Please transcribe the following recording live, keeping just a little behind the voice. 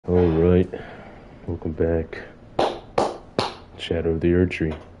Alright, welcome back. Shadow of the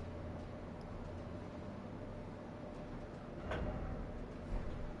Erdtree.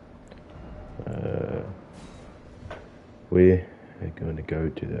 We're going to go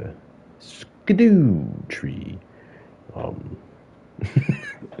to the Skidoo tree.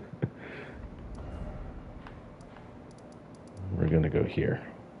 We're gonna go here.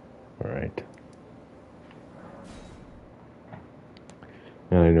 Alright.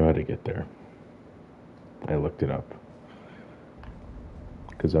 And I know how to get there. I looked it up.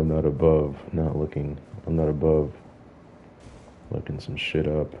 Because I'm not above looking some shit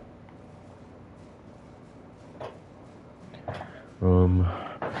up.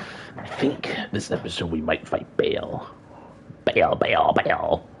 I think this episode we might fight Bale.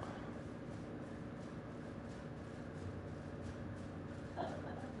 Bale.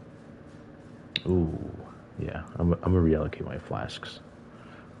 Ooh, yeah. I'm gonna reallocate my flasks.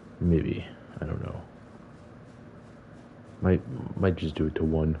 Maybe, I don't know. Might just do it to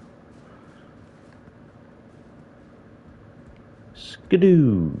one.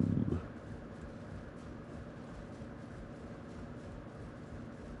 Skidoo.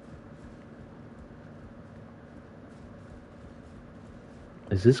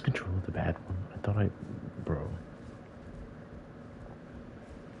 Is this controller the bad one? I thought bro.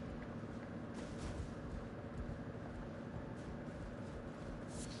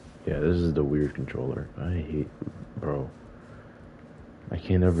 Yeah, this is the weird controller. I hate, bro. I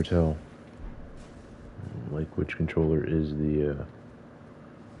can't ever tell, like, which controller is the,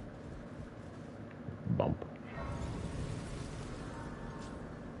 bump.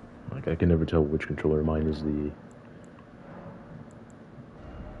 Like, I can never tell which controller mine is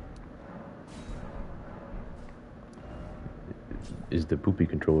the poopy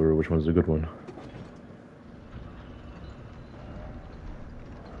controller, or which one's the good one.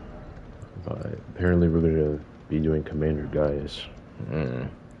 But apparently we're gonna be doing Commander Gaius.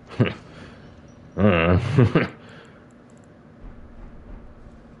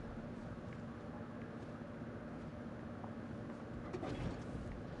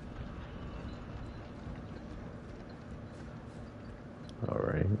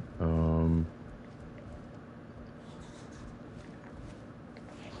 Alright, oh.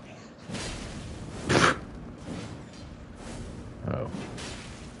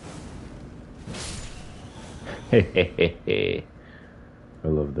 I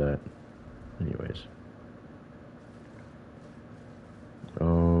love that. Anyways.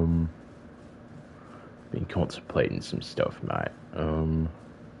 Been contemplating some stuff, mate.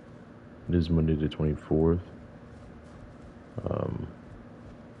 It is Monday the 24th.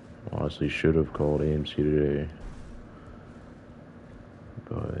 Honestly should have called AMC today.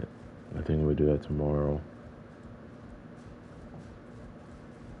 But I think we'll do that tomorrow.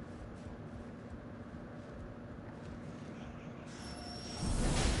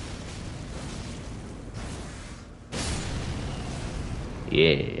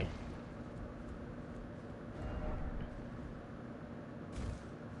 Yeah.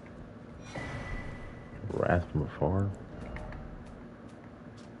 Wrath from afar.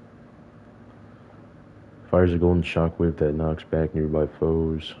 Fires a golden shockwave that knocks back nearby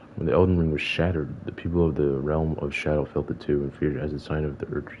foes. When the Elden Ring was shattered, the people of the realm of shadow felt it too and feared it as a sign of the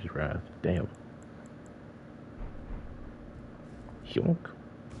Erdtree's wrath. Damn. Hyonk.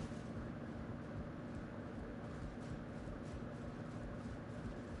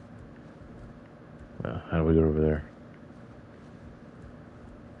 How do we get over there?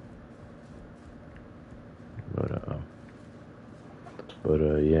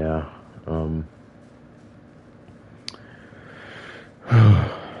 Yeah.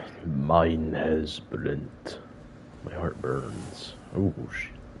 Mine has burnt. My heart burns. Oh,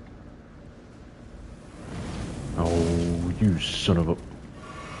 shit. Oh, you son of a...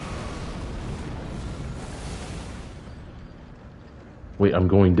 Wait, I'm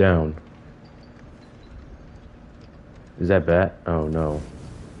going down. Is that bat? Oh, no.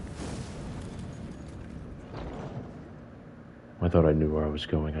 I thought I knew where I was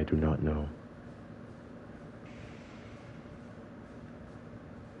going. I do not know.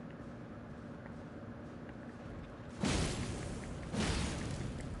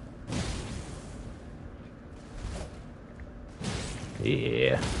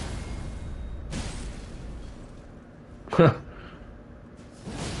 Yeah.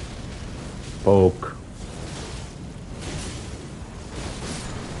 Poke.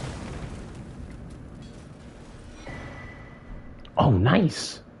 Oh,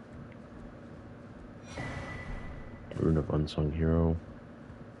 nice. Rune of Unsung Hero.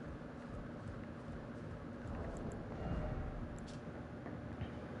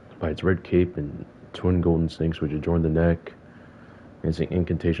 by its red cape and twin golden snakes which adorn the neck, and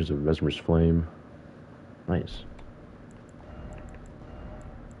incantations of Mesmer's flame. Nice.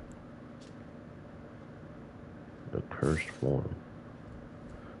 The cursed form.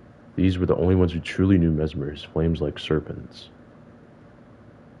 These were the only ones who truly knew Mesmer's flames like serpents.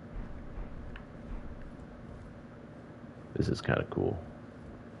 This is kind of cool.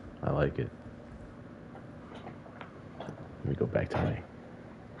 I like it. Let me go back to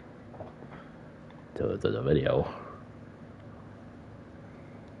the video.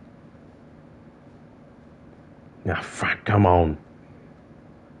 Now, fuck, come on.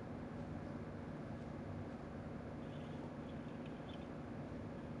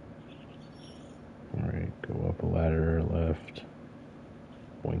 Alright, go up a ladder, left.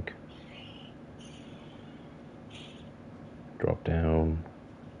 Wink. Drop down.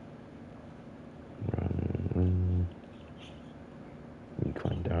 Run. You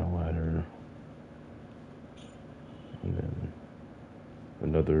climb down a ladder. And then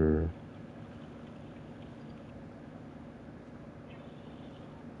another.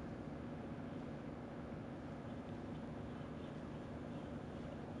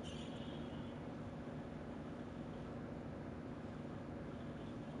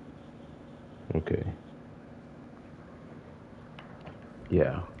 Okay.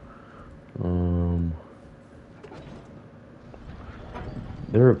 Yeah.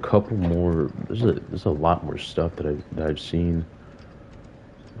 There are a couple more. There's a lot more stuff that I've seen.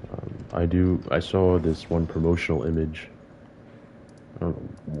 I saw this one promotional image. I don't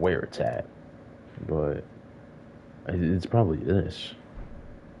know where it's at, but it's probably this.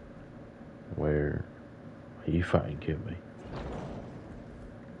 Where you fucking kidding me?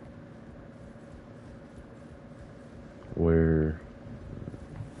 Where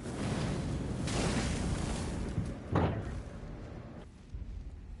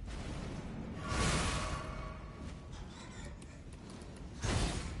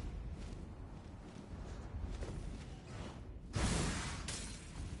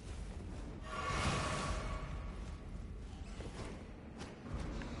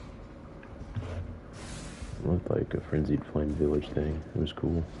looked like a Frenzied Flame Village thing. It was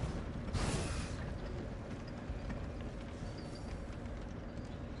cool.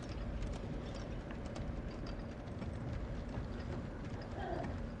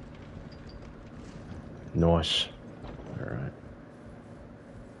 Nice. Alright.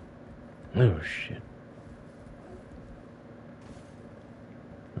 Oh, shit.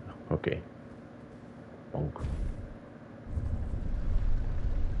 Okay. Bonk.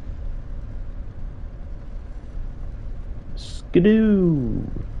 Skidoo!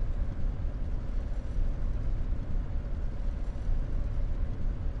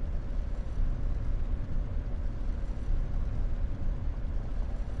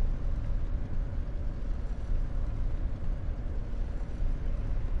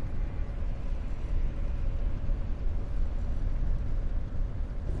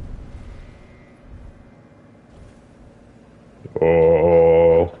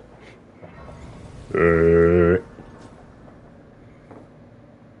 Oh.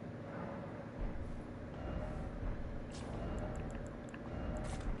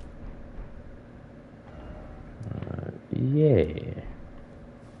 Yeah.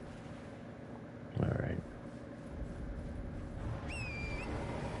 All right.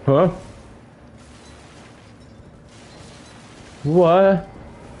 Huh? What?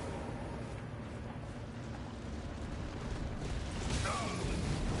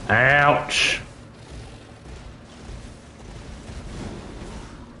 Ouch.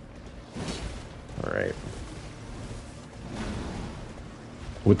 All right.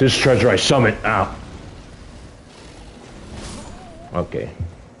 With this treasure, I summon. Ow. Okay.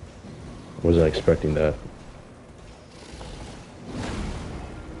 Wasn't expecting that.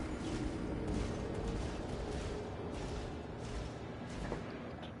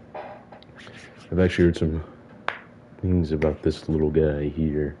 I've actually heard some things about this little guy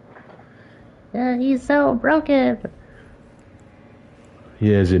here. Yeah, he's so broken. He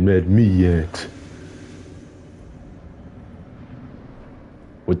hasn't met me yet.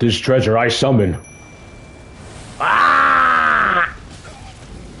 With this treasure, I summon. Ah!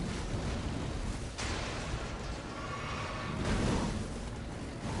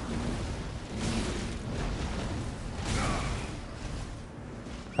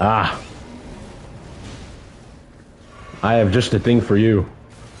 Ah. I have just a thing for you.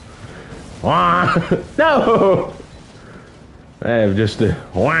 Ah. No! I have just a...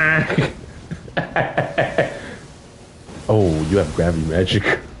 Oh, you have gravity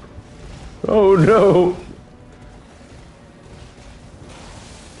magic. Oh no!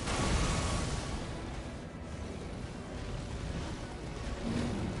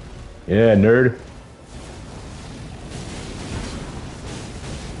 Yeah, nerd.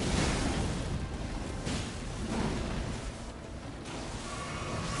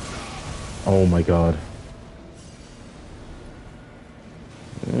 Oh my god.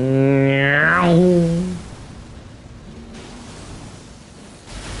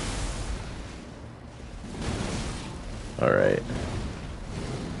 Alright.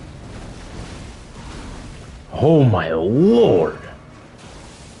 Oh my lord.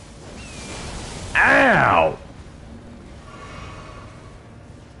 Ow!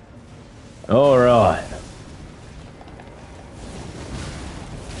 Alright.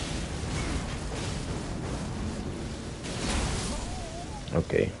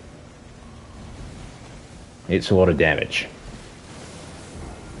 Okay. It's a lot of damage.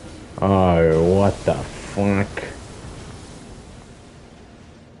 Oh, what the fuck?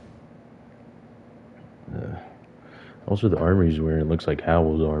 Also, the armor he's wearing looks like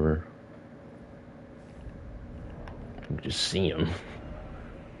Howell's armor. You can just see him.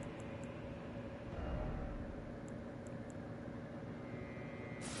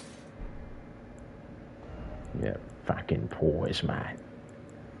 Yeah, fucking poise, mate.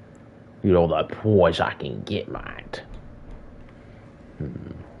 Get all the poise I can get, mate.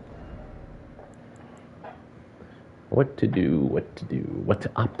 What to do, what to do, what to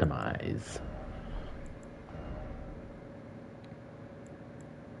optimize.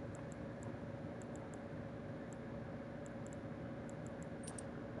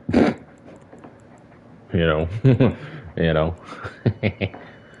 You know, you know.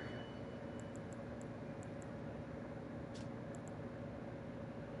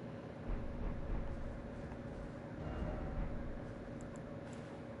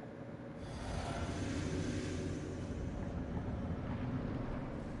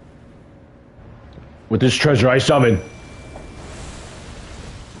 With this treasure I summon.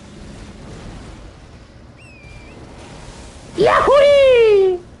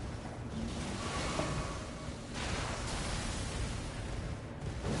 Yahoo!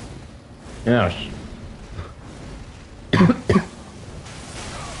 Yes.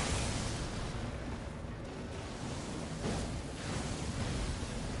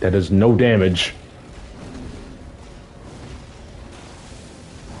 That does no damage.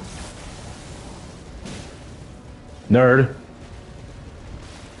 Nerd.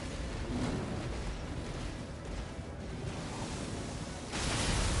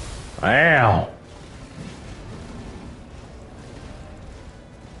 Ow.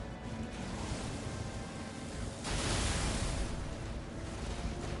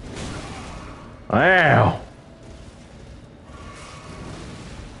 Ow.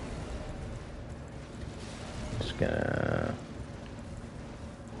 Just gonna...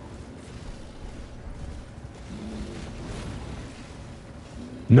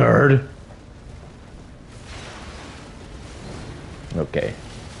 Nerd. Okay.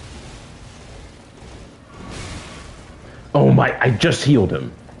 Oh my, I just healed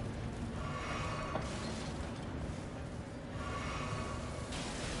him.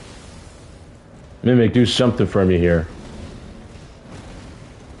 Mimic, do something for me here.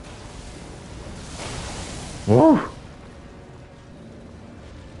 Woo.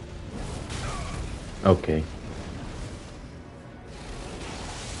 Okay.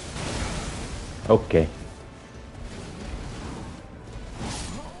 Okay.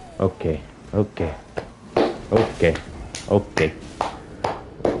 Okay. Okay. Okay. Okay.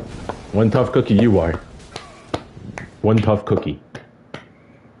 One tough cookie you are. One tough cookie.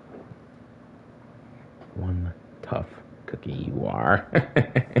 One tough cookie you are.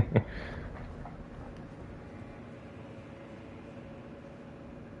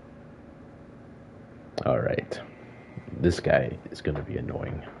 All right. This guy is going to be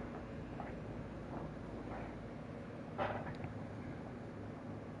annoying.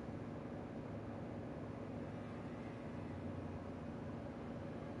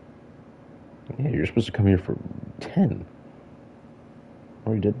 Yeah, you're supposed to come here for 10.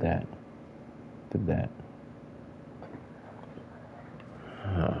 Already did that. Did that.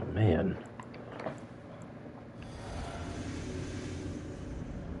 Oh, man.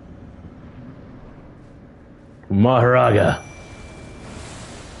 MAHORAGA.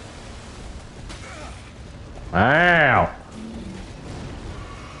 Ow.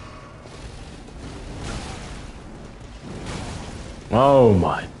 Oh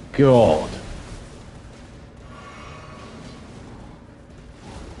my god.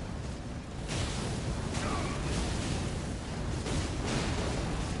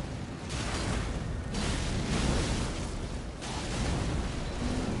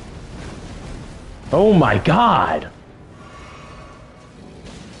 Oh my god.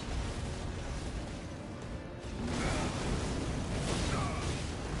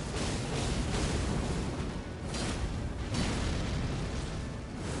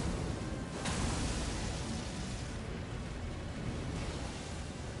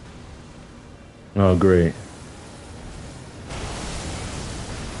 Oh, great.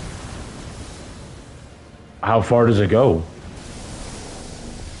 How far does it go?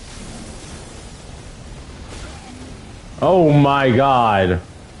 Oh my god.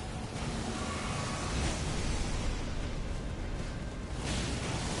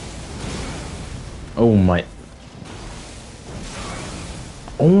 Oh my.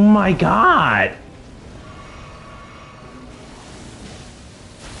 Oh my god.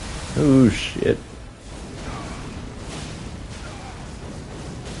 Oh shit.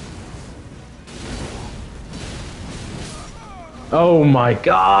 Oh my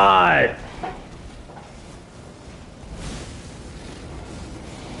god.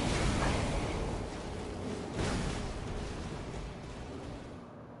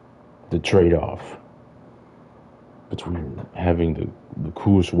 The trade-off between having the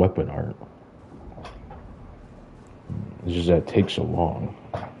coolest weapon art. It's just that it takes so long.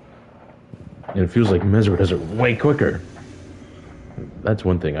 And it feels like Mizra does it way quicker. That's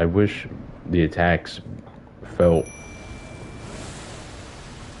one thing. I wish the attacks felt,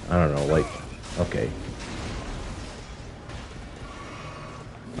 I don't know, like, okay.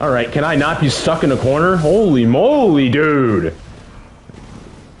 Alright, can I not be stuck in a corner? Holy moly, dude!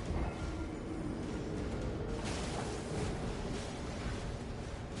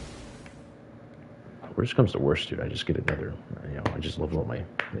 Worst comes to worst, dude. I just get another, I just level up my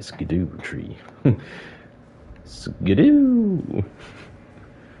skidoo tree. Skidoo!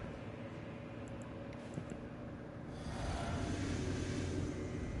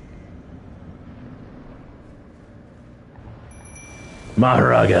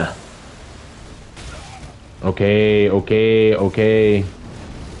 MAHORAGA! Okay.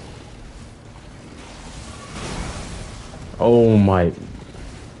 Oh my...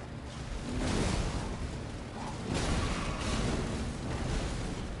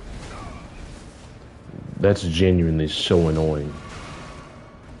 That's genuinely so annoying.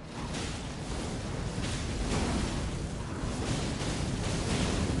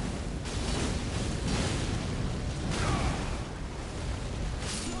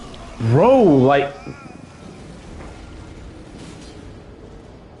 Bro, like...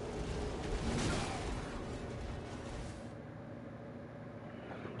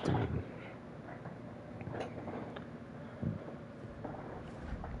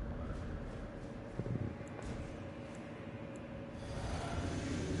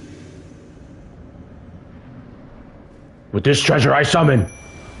 With this treasure I summon!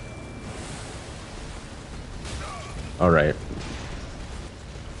 Alright.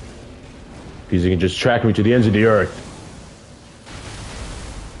 Because he can just track me to the ends of the earth.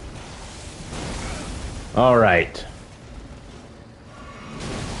 Alright.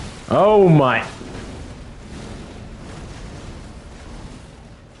 Oh my...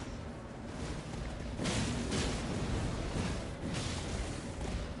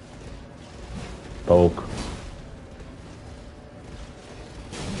 Poke.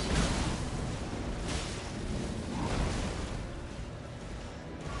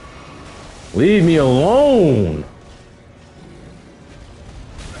 Leave me alone!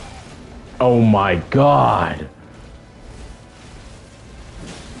 Oh my god!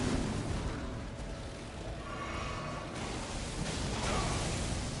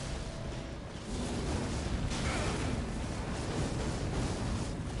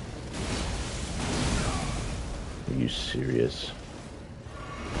 Are you serious?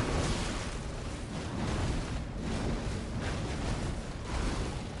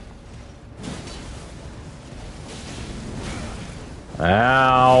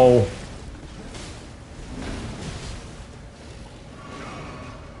 Ow!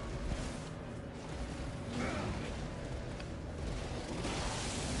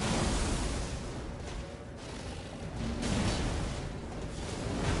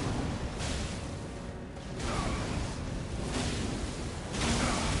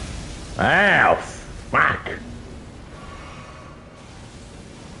 Ow! Fuck!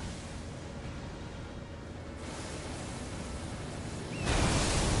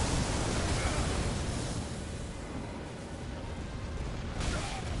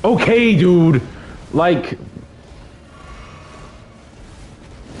 Okay, dude. Like...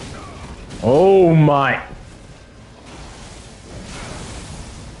 Oh my...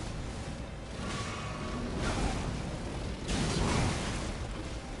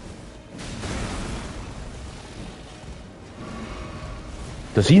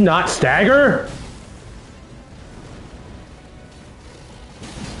 Does he not stagger?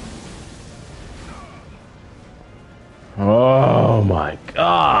 Oh my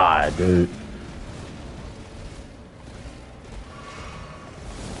god, dude.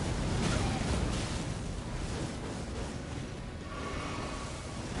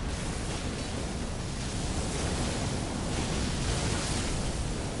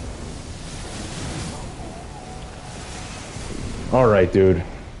 Alright, dude.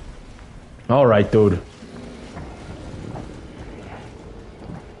 Alright, dude.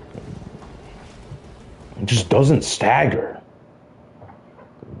 It just doesn't stagger.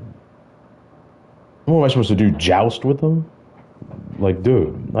 What am I supposed to do? Joust with him? Like,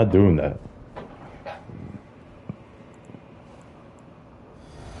 dude, I'm not doing that.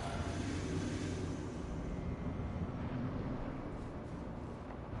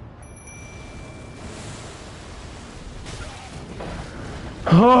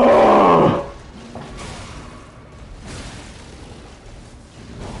 Oh!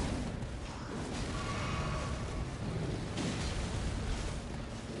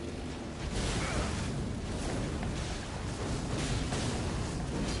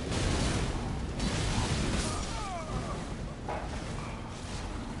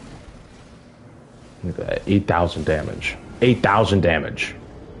 Look at that, 8,000 damage. 8,000 damage.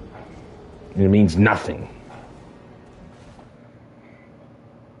 And it means nothing.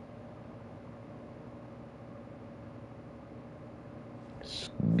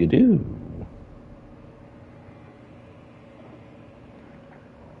 Skidoo.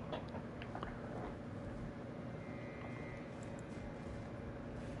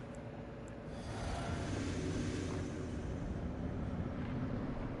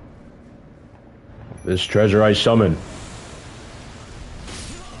 This treasure I summon.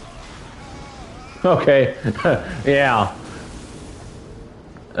 Okay. Yeah.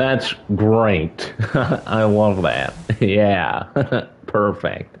 That's great. I love that. Yeah.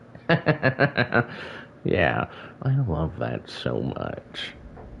 Perfect. Yeah. I love that so much.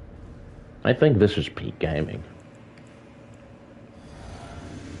 I think this is peak gaming.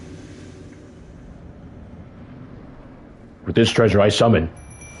 With this treasure I summon.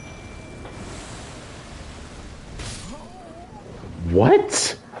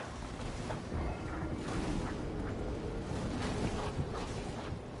 What?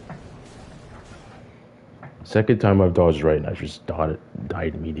 Second time I've dodged right and I just died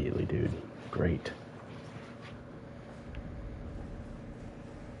immediately, dude. Great.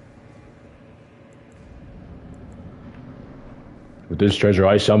 With this treasure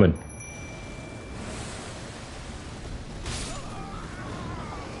I summon.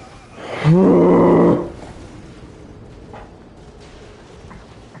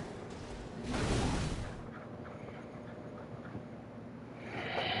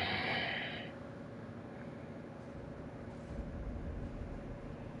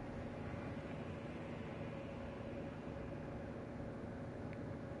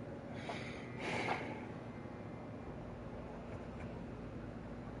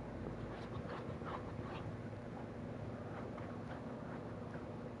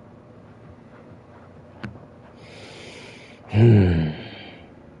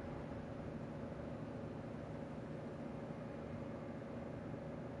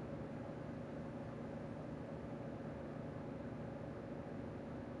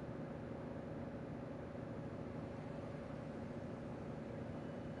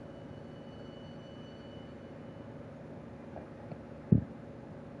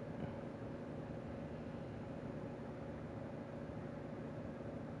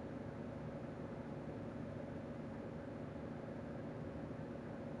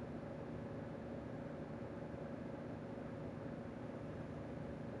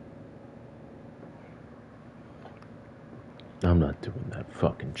 I'm not doing that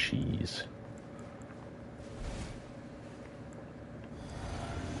fucking cheese.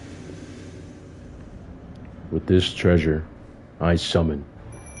 With this treasure, I summon.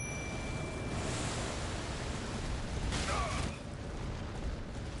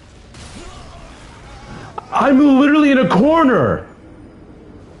 I'm literally in a corner!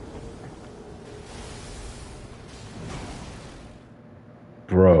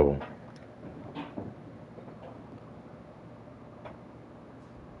 Bro.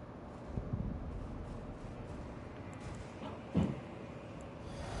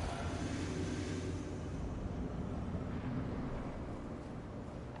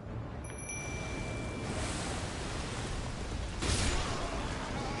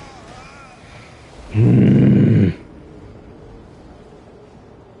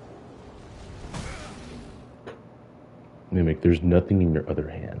 Mimic, there's nothing in your other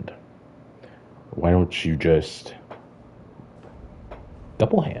hand. Why don't you just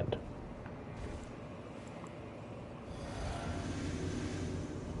double hand?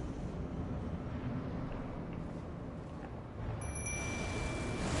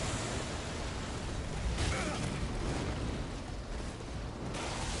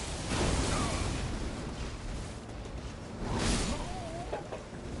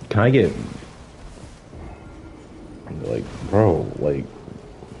 Can I get... Like, bro, like,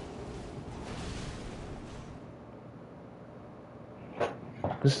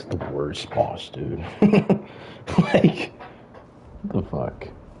 this is the worst boss, dude. Like, what the fuck?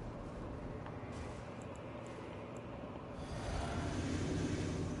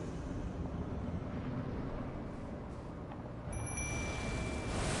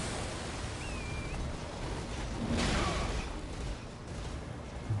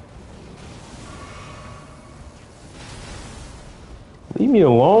 Leave me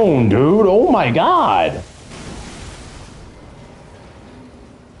alone, dude. Oh my god.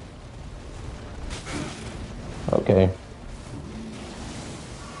 Okay.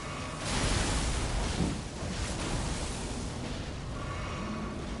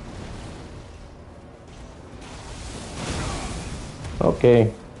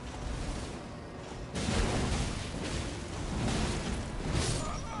 Okay.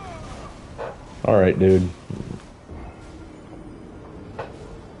 Alright, dude.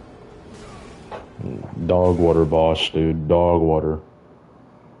 Dog water boss, dude. Dog water.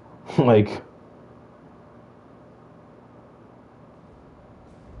 Like,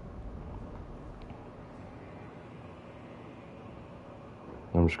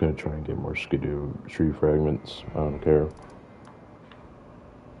 I'm just gonna try and get more skidoo tree fragments. I don't care.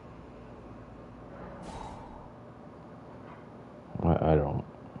 I don't.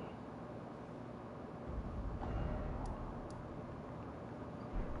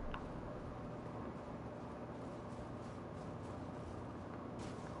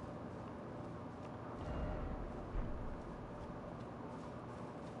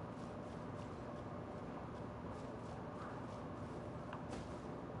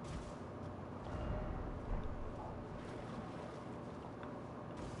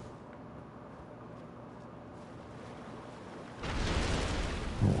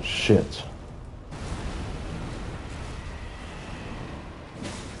 Oh, shit.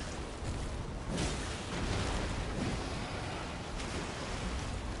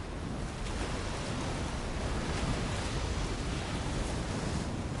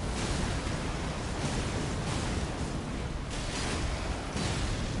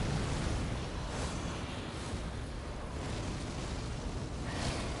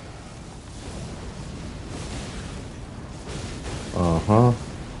 Uh-huh.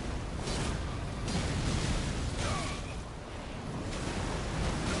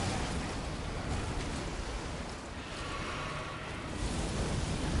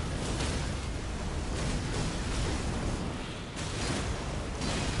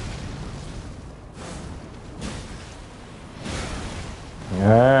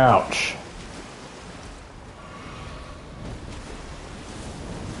 Ouch.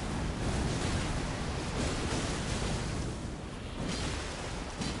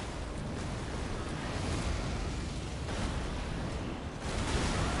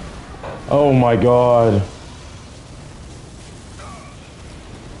 Oh my god.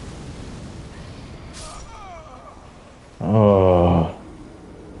 Oh.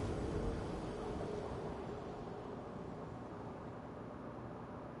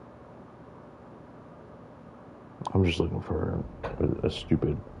 I'm just looking for a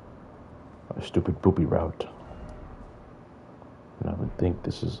stupid poopy route. And I would think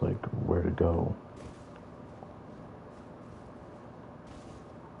this is like where to go.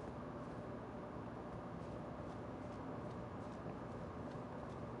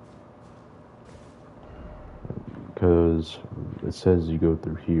 Because it says you go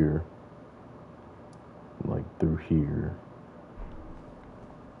through here. Like through here.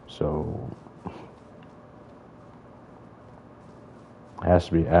 So it has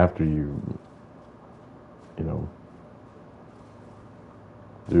to be after you know,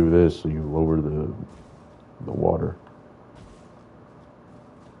 do this so you lower the water.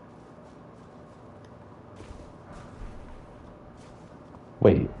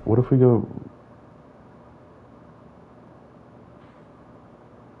 Wait, what if we go...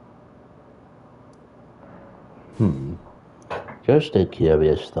 Just a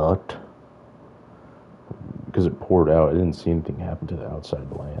curious thought. Because it poured out, I didn't see anything happen to the outside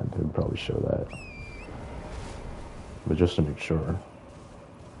land. It would probably show that. But just to make sure.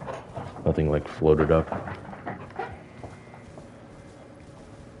 Nothing like floated up.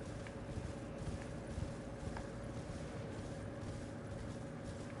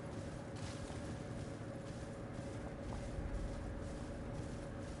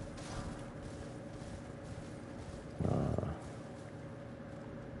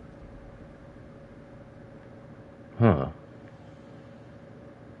 Huh.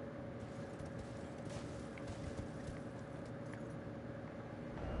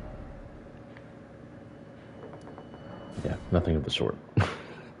 Yeah, nothing of the sort.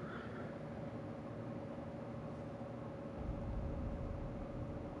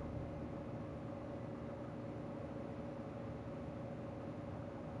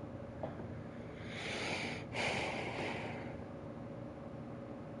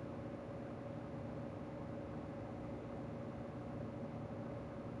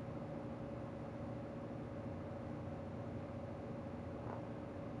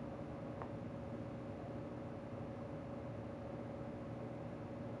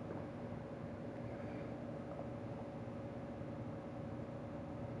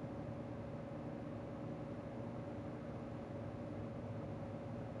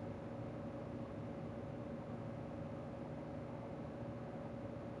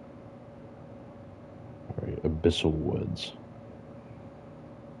 Right, Abyssal Woods.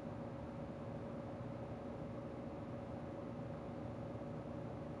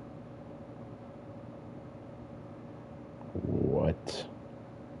 What?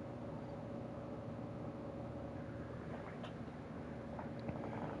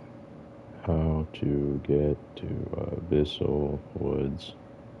 How to get to Abyssal Woods?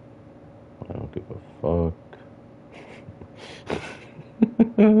 I don't give a fuck.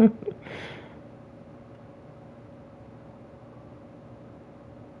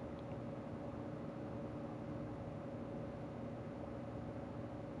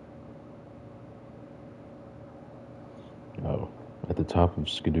 Oh, at the top of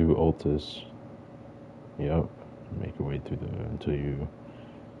Skidoo Altus. Yep. Make your way through until you.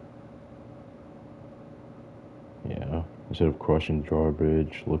 Yeah. Instead of crossing the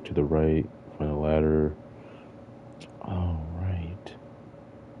drawbridge, look to the right, find a ladder. Oh, right.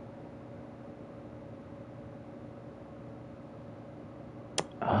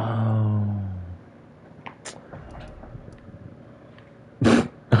 Oh.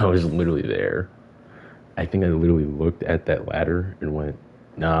 I was literally there. I think I literally looked at that ladder and went,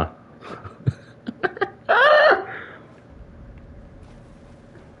 nah.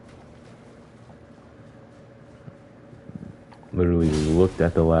 Literally looked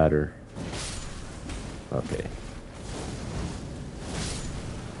at the ladder. Okay.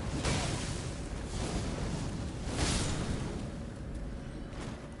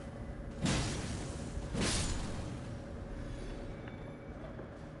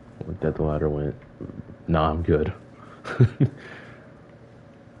 Looked at the ladder, went, nah, I'm good.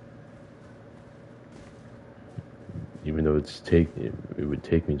 Even though it would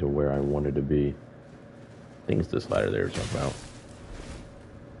take me to where I wanted to be. I think it's this ladder there we're talking about.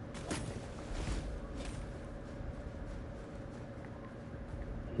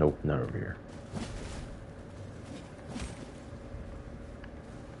 Nope, not over here.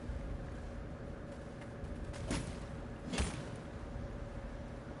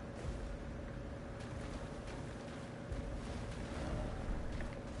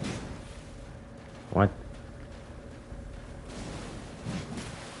 What?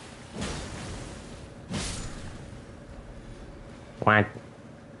 What?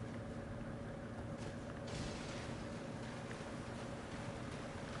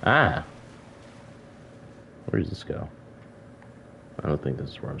 Ah. Where does this go? I don't think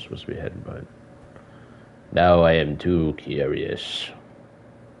this is where I'm supposed to be heading, but now I am too curious.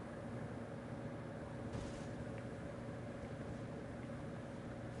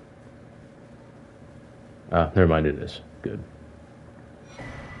 Ah, never mind, it is. Good.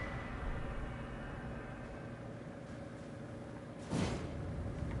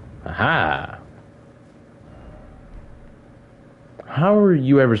 Aha! How are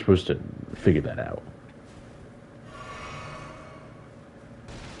you ever supposed to figure that out?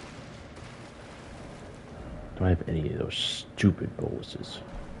 Do I have any of those stupid boluses?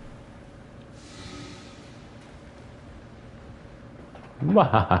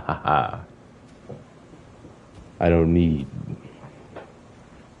 Wahahaha. I don't need.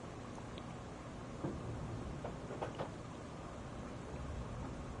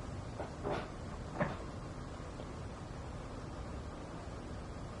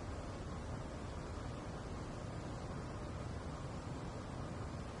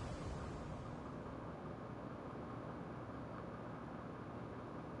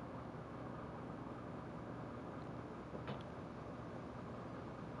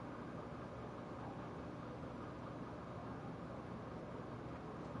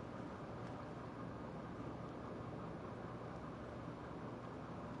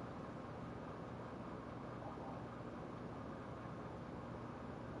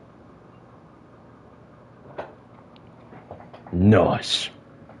 Nice.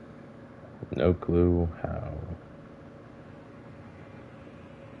 No clue how.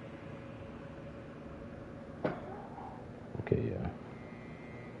 Okay, yeah.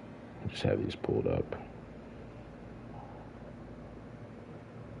 I just have these pulled up.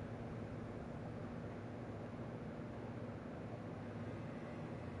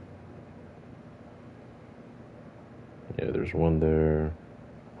 Yeah, there's one there.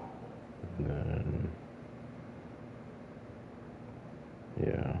 And then,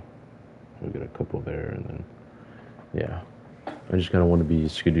 yeah, we got a couple there, and then, yeah. I just kind of want to be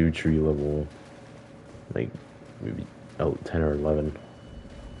Skidoo tree level, like, maybe 10 or 11.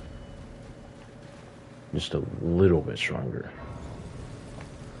 Just a little bit stronger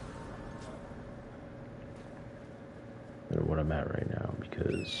than what I'm at right now,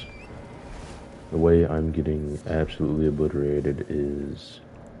 because the way I'm getting absolutely obliterated is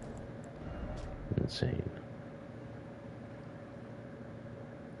insane.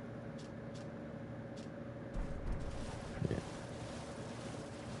 Yeah.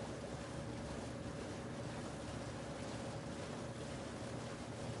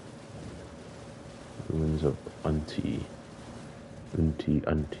 Ruins of Unti.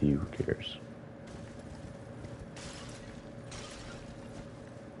 Unti, who cares?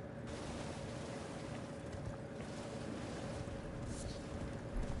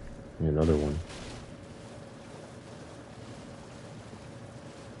 Another one.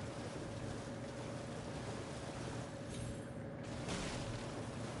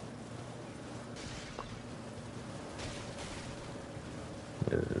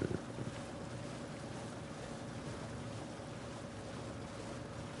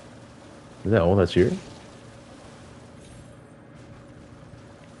 Is that all that's here?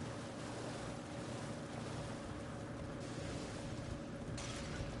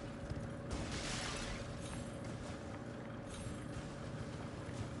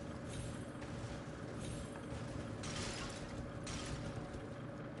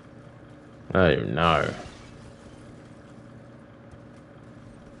 I don't know.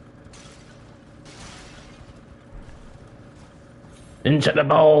 Into the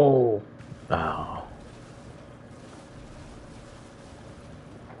bowl! Oh.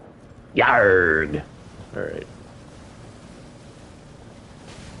 Yarg! Alright.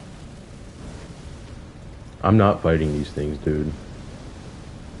 I'm not fighting these things, dude.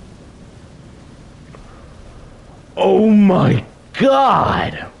 Oh my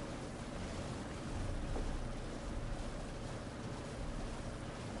god!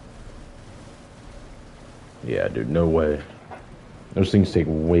 Yeah, dude, no way. Those things take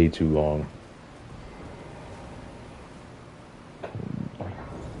way too long.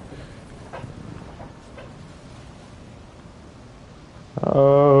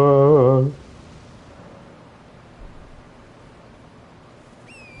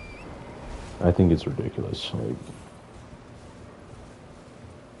 I think it's ridiculous.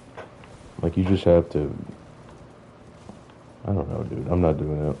 Like you just have to. I don't know, dude. I'm not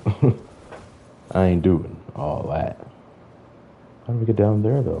doing it. I ain't doing all that. How do we get down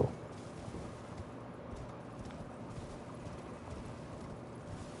there, though?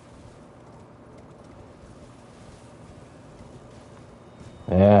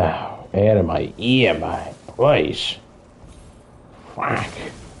 Yeah, out of my ear, mate. Please. Fuck.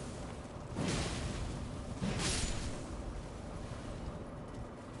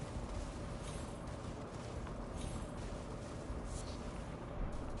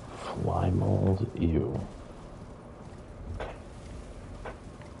 Fly mold, ew.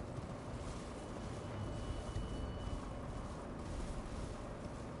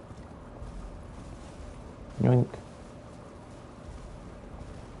 Yoink.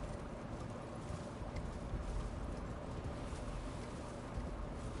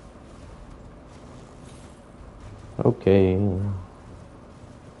 Okay.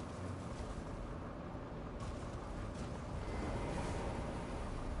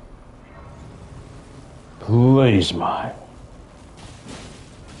 Please, mate.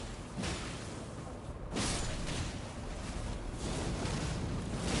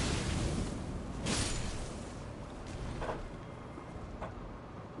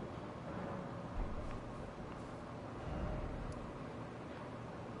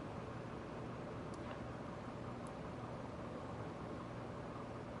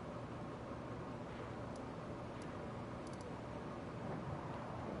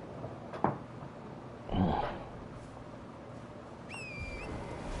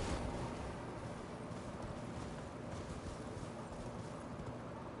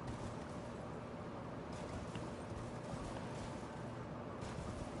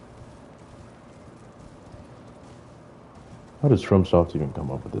 How does FromSoft even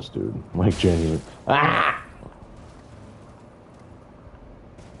come up with this, dude? Like, genuine. Ah!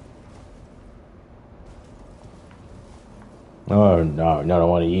 Oh no, no, I don't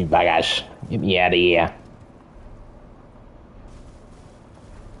want to eat bagash. Get me out of here.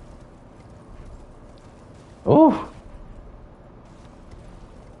 Oh.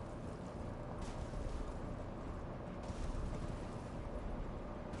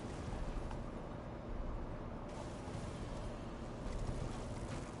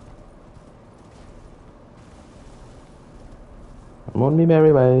 I'm on me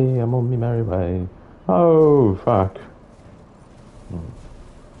merry way, I'm on me merry way. Oh, fuck.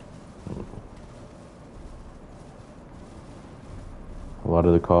 A lot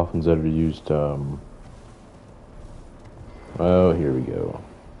of the coffins that are used, oh, here we go.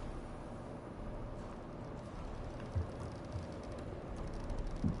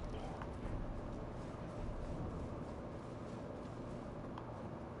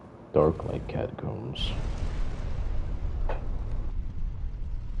 Dark like catacombs.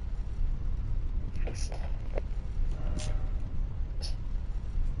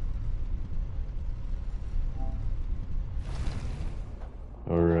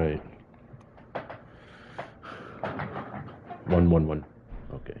 Alright. 111.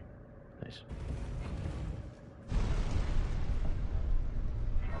 Okay. Nice.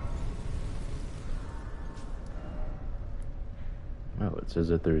 Oh, it says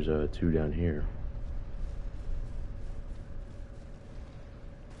that there's 2 down here.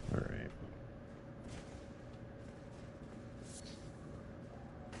 Alright.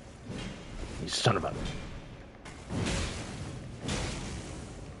 You son of a...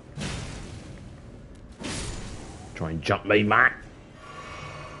 Try and jump me, Matt.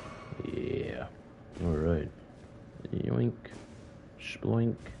 Yeah. Alright. Yoink.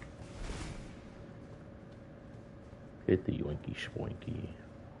 Sploink. Hit the yoinky spoinky.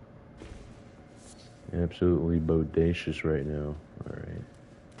 Absolutely bodacious right now. Alright.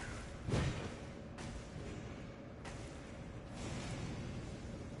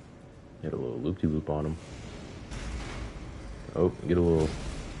 Get a little loop-de-loop on him. Oh, get a little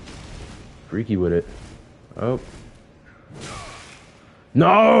freaky with it. Oh.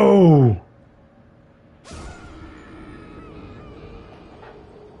 No!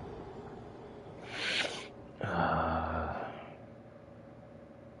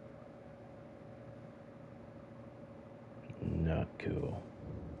 Not cool.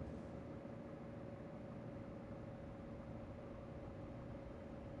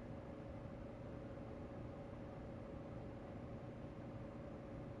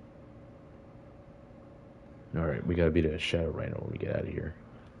 Alright, we gotta beat a Shadow Rhino when we get out of here.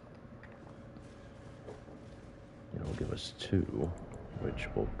 It'll give us 2, which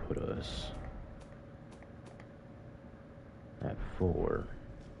will put us at 4.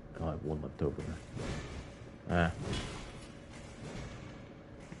 I'll have 1 left over. Ah.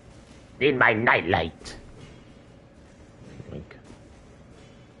 In my nightlight. Wink.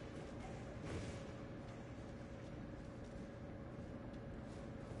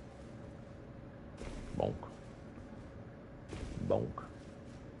 Bonk. Bonk.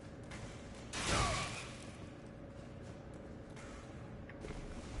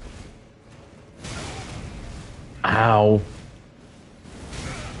 Ow.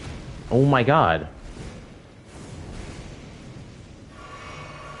 Oh my god.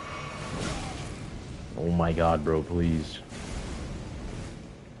 Oh my god, bro, please.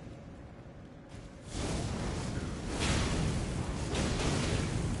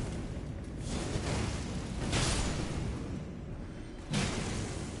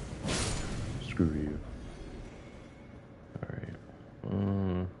 Screw you.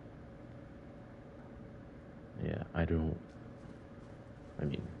 Alright. Yeah, I don't... I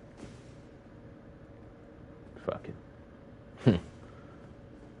mean... Fuck it.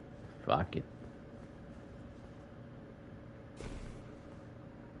 Fuck it.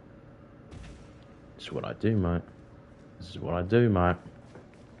 This is what I do, mate. This is what I do, mate.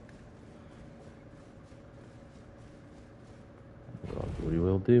 What I bloody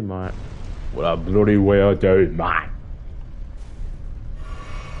will do, mate. What I bloody will do, mate.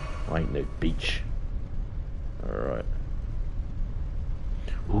 I ain't no beach. Alright.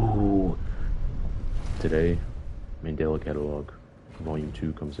 Ooh. Today, Mandela Catalog, Volume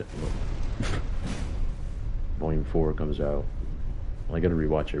 2 comes out. Volume 4 comes out. Well, I gotta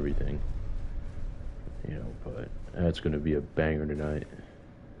rewatch everything. You know, but that's gonna be a banger tonight.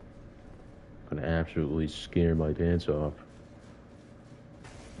 Gonna absolutely scare my pants off.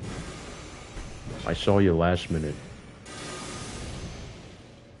 I saw you last minute.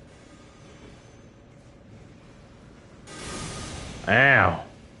 Ow!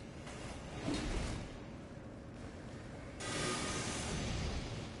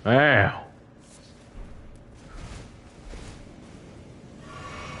 Ow!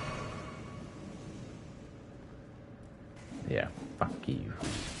 Yeah, fuck you.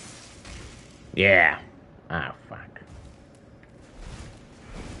 Yeah. Ah, fuck.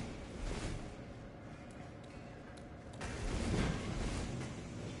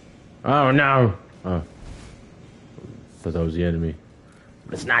 Oh no! Oh. Thought that was the enemy.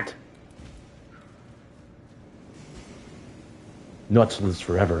 But it's not. Nuts lives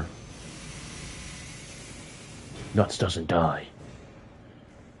forever. Nuts doesn't die.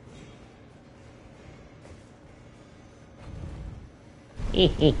 I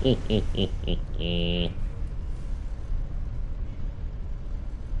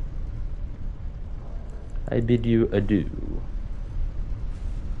bid you adieu.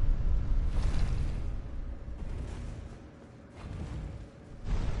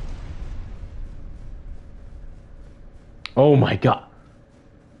 Oh my god.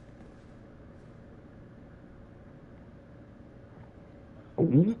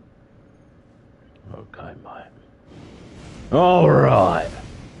 Okay, mate. Alright.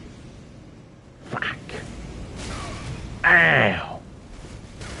 Fuck. Ow.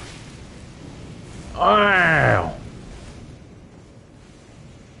 Ow.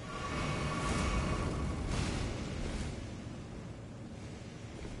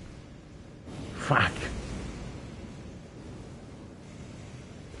 Fuck.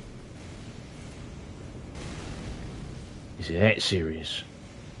 Is it that serious?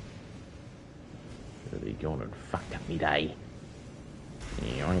 Really going and fucked up me day.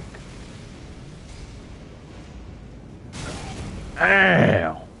 Yoink.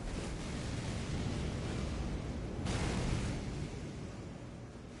 Ow.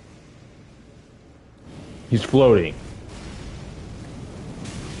 He's floating.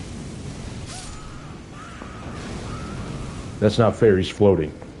 That's not fair, he's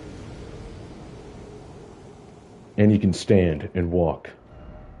floating. And he can stand and walk.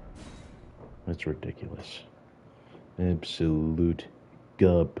 That's ridiculous. Absolute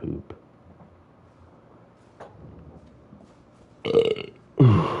gob poop. These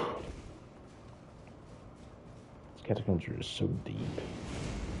catacombs are just so deep.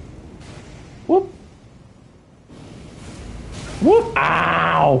 Whoop! Whoop!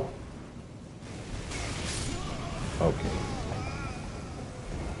 Ow! Okay.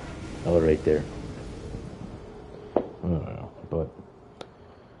 All right there. I don't know, but...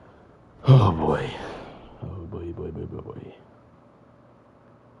 Oh boy. Oh boy, boy, boy, boy, boy.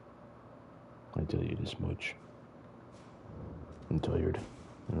 I tell you this much. I'm tired.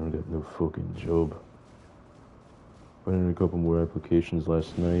 I don't got no fucking job. Put in a couple more applications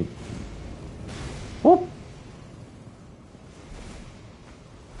last night. Whoop!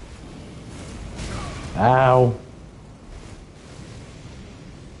 Ow!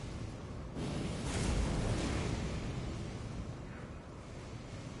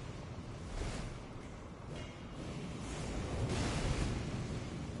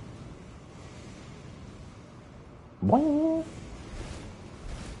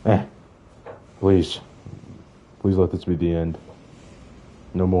 Please. Please let this be the end.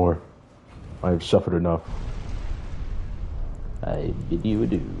 No more. I have suffered enough. I bid you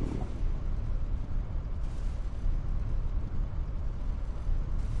adieu.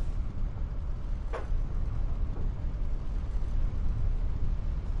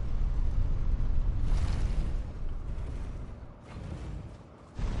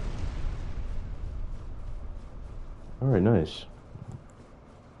 Alright, nice.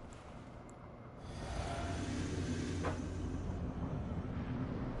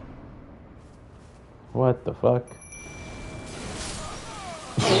 What the fuck?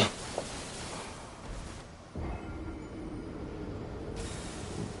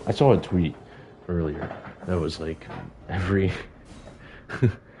 I saw a tweet earlier that was like every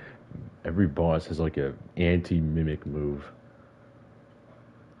every boss has like a anti-mimic move,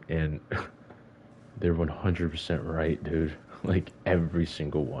 and they're 100% right, dude. Like every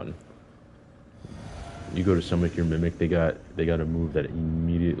single one. You go to summon your mimic, they got a move that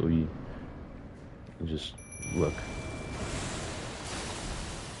immediately just look.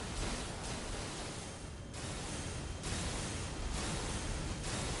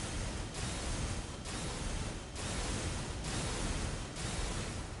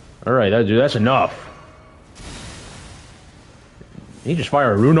 All right, dude, that's enough. Can you just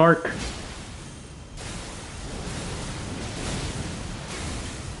fire a rune arc?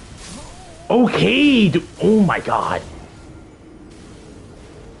 Okay, dude. Oh my god.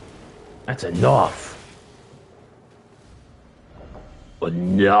 That's enough.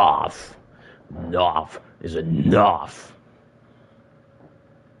 Enough. Enough is enough.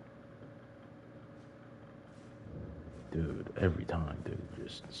 Dude, every time, dude,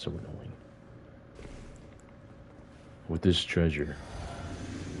 just so annoying. With this treasure.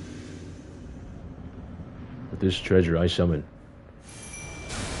 With this treasure, I summon.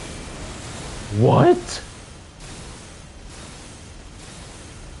 What?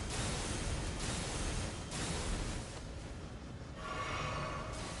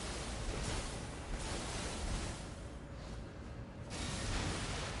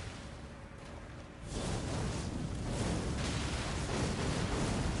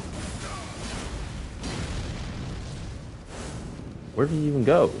 Where did he even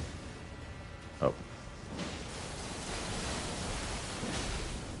go? Oh.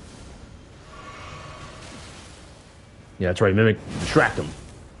 Yeah, that's right, Mimic. Distract him.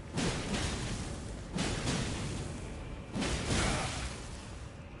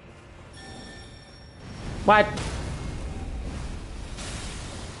 What?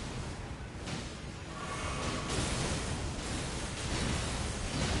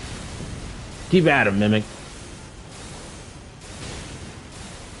 Keep at him, Mimic.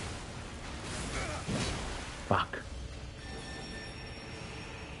 Fuck.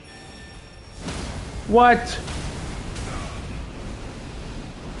 What?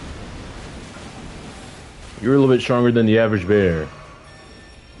 You're a little bit stronger than the average bear.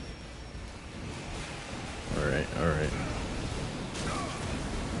 Alright, alright.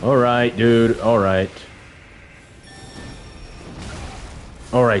 Alright, dude. Alright.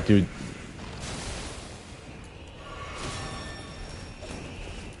 Alright, dude.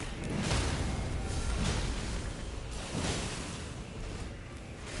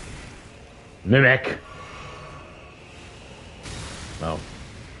 Mimic. Oh.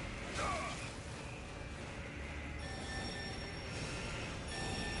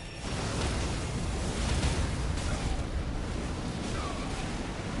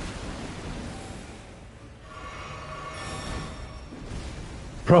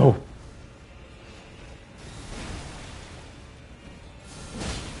 Bro.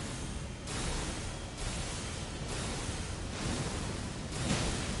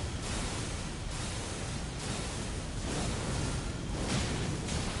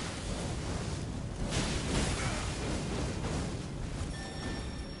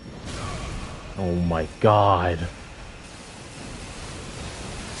 Oh my god.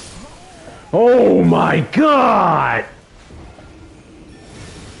 Oh my god!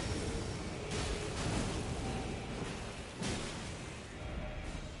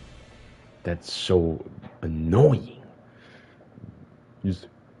 That's so annoying. Just,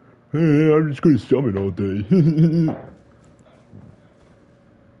 hey, I'm just gonna summon all day.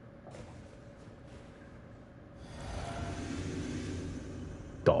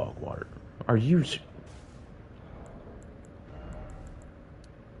 Dog water. Are you...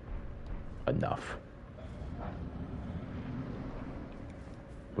 Enough.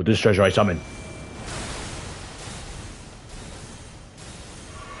 With this treasure I summon.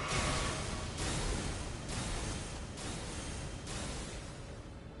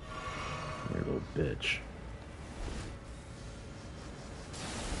 You little bitch.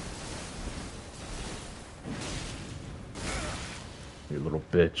 You little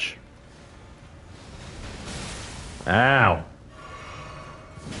bitch. Ow!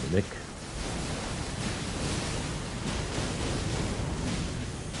 Nick.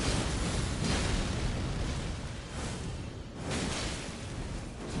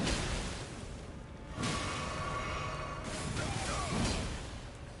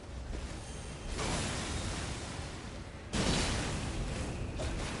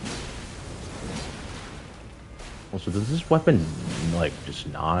 Also, does this weapon, like,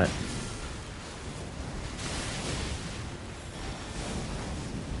 just not?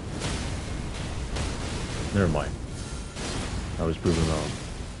 Never mind. I was proven wrong.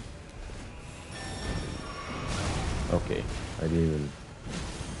 Okay, I didn't even...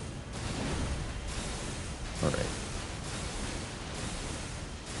 Alright.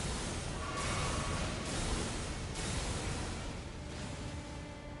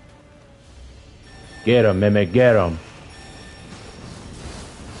 Get him, Mimic, get him.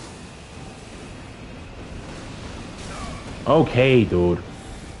 Okay, dude.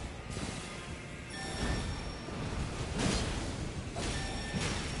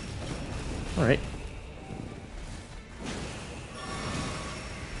 Alright.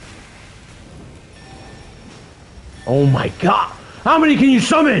 Oh my god! How many can you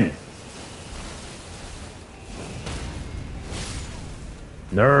summon?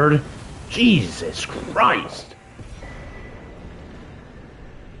 Nerd. Jesus Christ.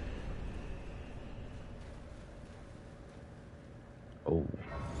 Oh.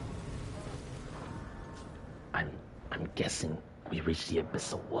 I'm guessing we reached the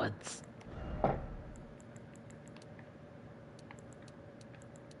Abyssal Woods.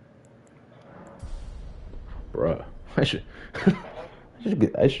 I should,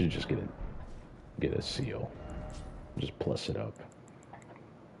 I should just get a seal. Just plus it up.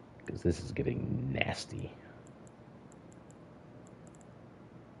 Because this is getting nasty.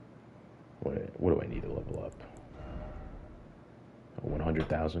 What do I need to level up?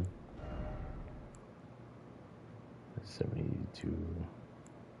 100,000? 72,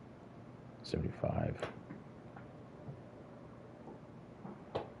 75.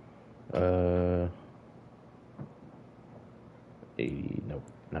 80, nope,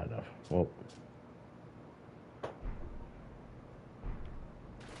 not enough. Well,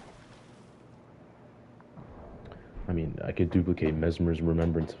 I mean, I could duplicate Mesmer's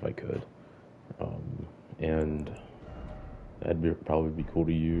Remembrance if I could. And that'd probably be cool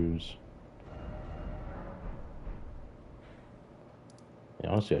to use. Yeah,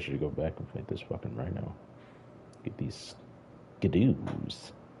 honestly, I should go back and fight this fucking rhino. Get these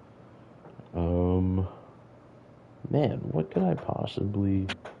skadoos. Man, what could I possibly...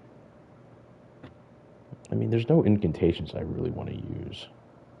 I mean, there's no incantations I really want to use.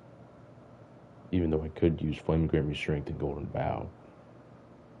 Even though I could use Flame Grant Me Strength and Golden Bow.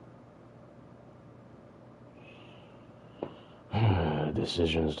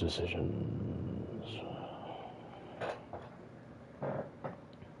 Decisions.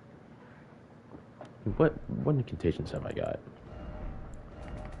 What incantations have I got?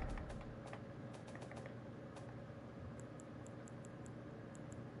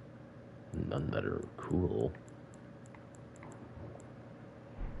 None that are cool.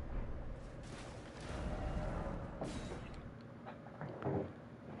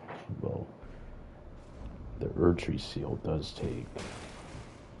 Well, the Erdtree seal does take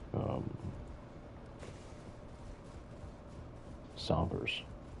Sombers.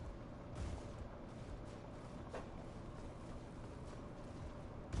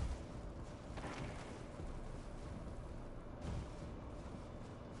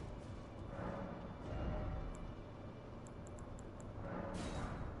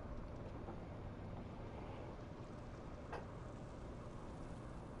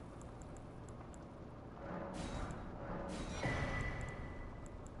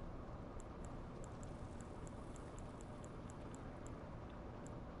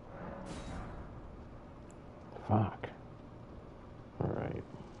 Fuck. Alright.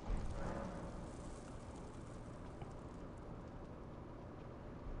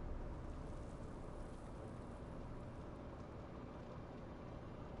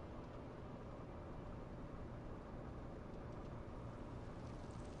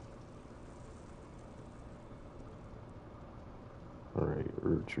 Alright,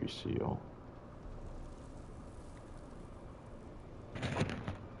 Erdtree seal.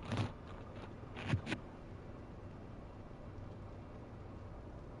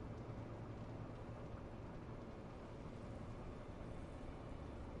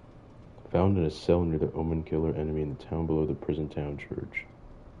 Found in a cell near the Omen Killer enemy in the town below the prison town church.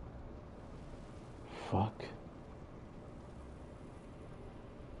 Fuck.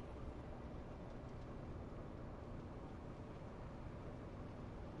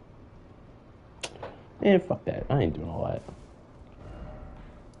 Man, fuck that. I ain't doing all that.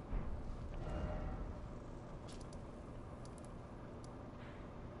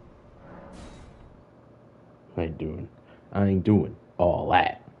 I ain't doing all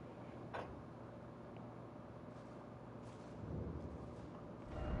that.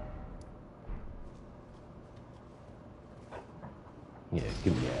 Yeah,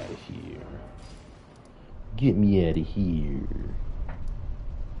 get me out of here. Get me out of here.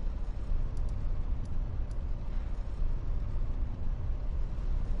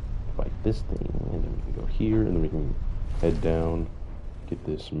 Fight this thing, and then we can go here, and then we can head down, get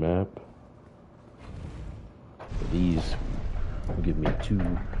this map. These will give me 2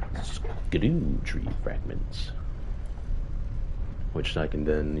 skadoo tree fragments, which I can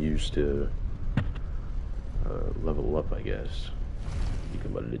then use to level up, I guess.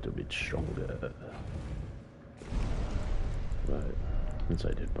 Become a little bit stronger. But since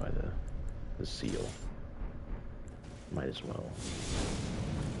I did buy the seal, might as well.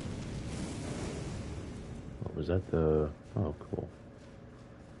 What was that? Oh, cool.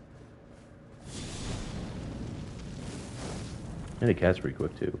 And the cat's pretty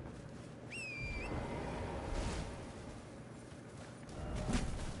quick too.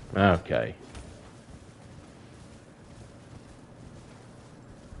 Okay.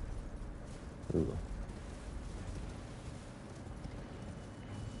 Ooh.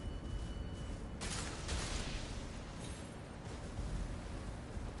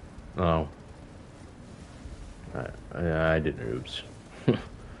 Oh. I didn't. Oops.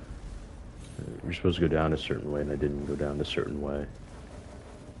 you're supposed to go down a certain way, and I didn't go down a certain way.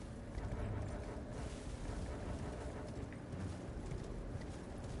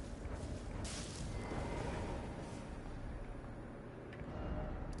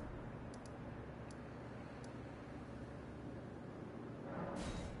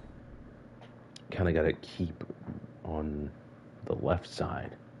 Kind of got to keep on the left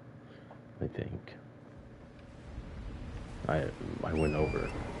side, I think. I went over.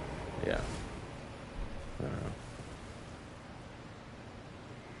 Yeah. I don't know.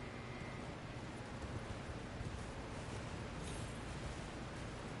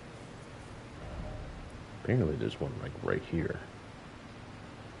 Apparently there's one like right here.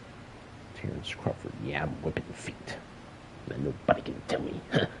 Terrence Crawford, yeah, I'm whipping feet. And nobody can tell me.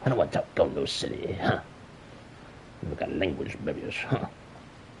 Huh? I don't want to go no city. Huh? I got language barriers. Huh?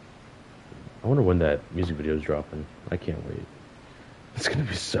 I wonder when that music video is dropping. I can't wait. It's gonna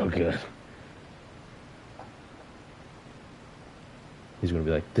be so good. He's gonna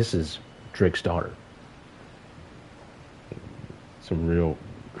be like, this is Drake's daughter. Some real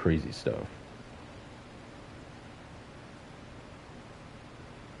crazy stuff.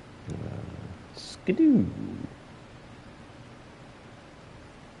 Skidoo.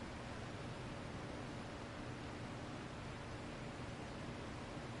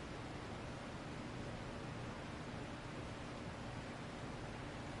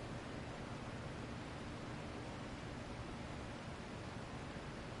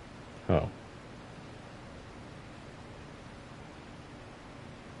 Oh.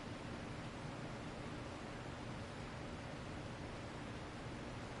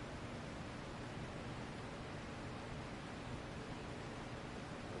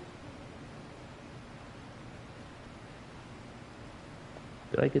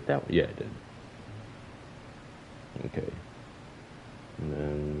 Did I get that one? Yeah, I did. Okay. And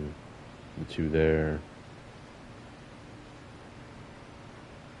then the two there.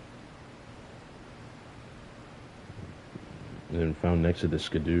 And then found next to the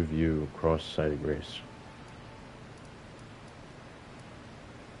Skidoo view across Site of Grace.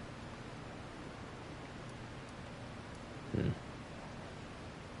 And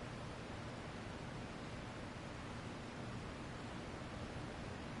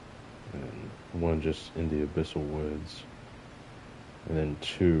one just in the Abyssal Woods. And then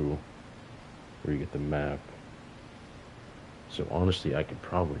two where you get the map. So honestly, I could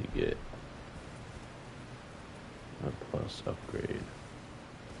probably get a plus upgrade.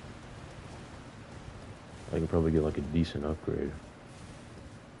 I could probably get like a decent upgrade.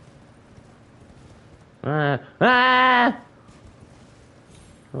 Ah!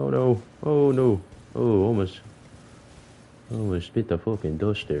 Oh no! Oh no! Oh, almost bit the fucking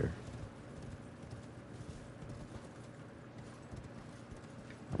dust there.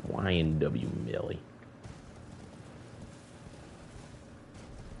 YNW Millie.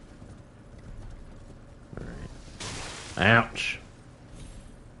 Ouch.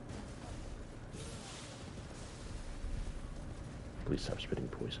 Please stop spitting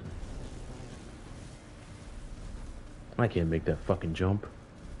poison. I can't make that fucking jump.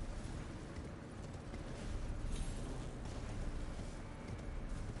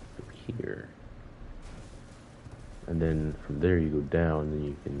 Over here. And then from there you go down, and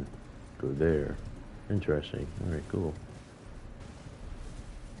you can go there. Interesting. Alright, cool.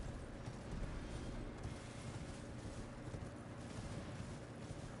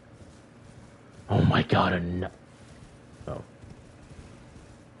 Oh my god, oh.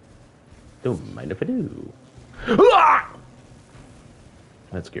 Don't mind if I do.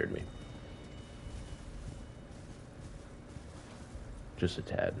 That scared me. Just a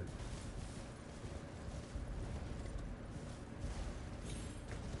tad.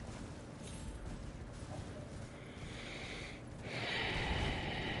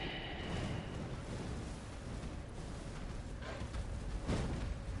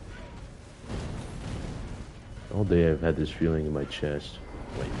 All day I've had this feeling in my chest.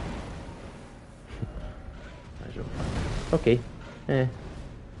 Wait. Okay.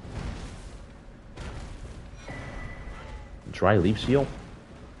 Dry leaf seal?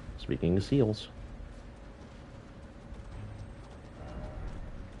 Speaking of seals.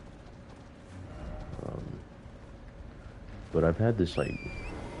 But I've had this, like,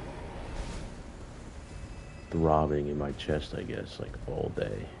 throbbing in my chest, I guess, like, all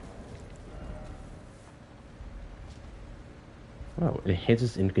day. Oh, it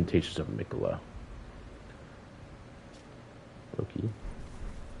enhances incantations of Mikola. Okay.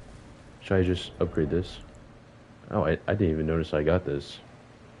 Should I just upgrade this? Oh, I didn't even notice I got this.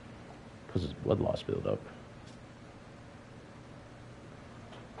 Because it's blood loss build up.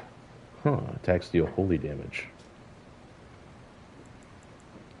 Huh, attacks deal holy damage.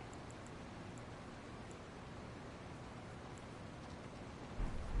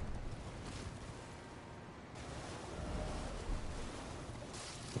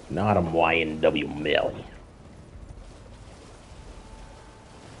 Not a Y&W melee.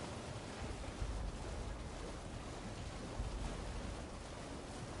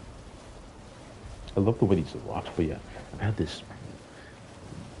 I love the way these locked, but yeah, I've had this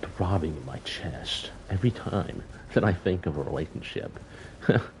throbbing in my chest every time that I think of a relationship.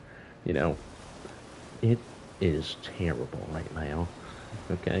 You know, it is terrible right now.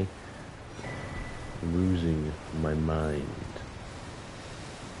 Okay? Losing my mind.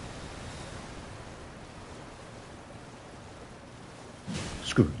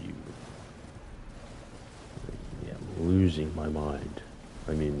 Screw you. Yeah, I'm losing my mind.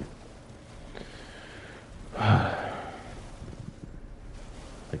 I mean,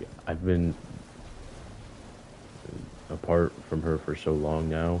 like, I've been apart from her for so long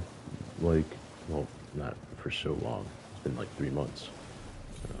now. Like, well, not for so long. It's been like 3 months.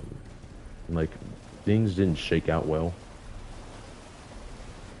 Like, things didn't shake out well.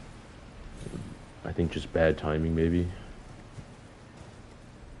 I think just bad timing, maybe.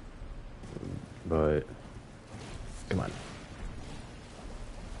 But, come on.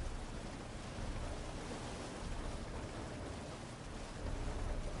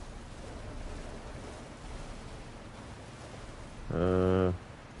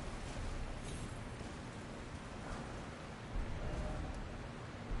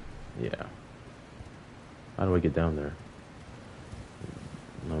 Yeah. How do I get down there?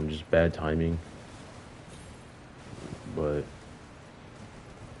 Just bad timing. But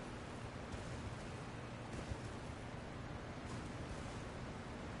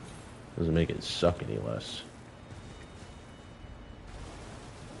doesn't make it suck any less.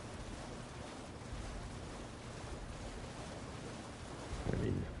 I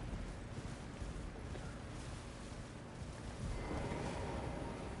mean,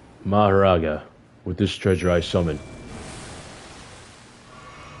 Maharaga, with this treasure I summon.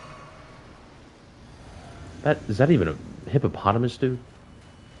 Is that even a hippopotamus, dude?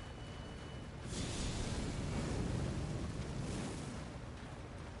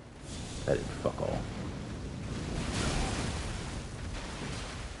 That didn't fuck all.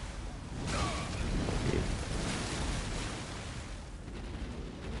 Okay.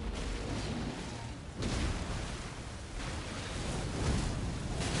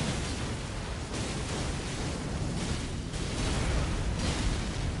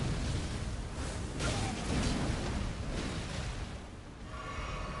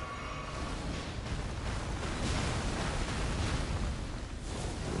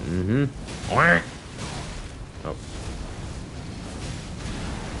 Oh.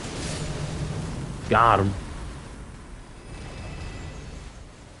 Got him.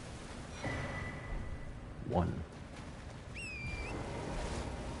 One.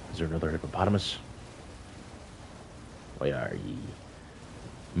 Is there another hippopotamus? Where are ye?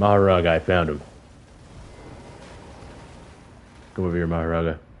 Maharaga, I found him. Come over here,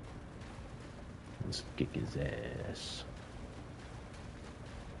 Maharaga. Let's kick his ass.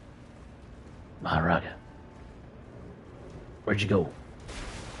 Maharaga. Where'd you go?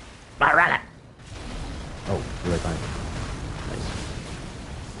 Maharaga! Oh, you're right behind me. Nice.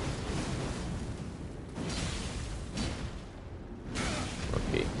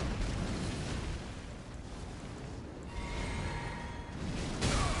 Okay.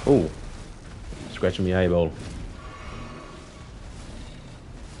 Oh. Scratching me eyeball.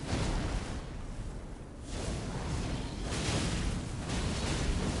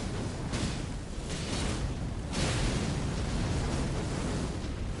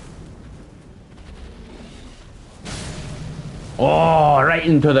 Oh, right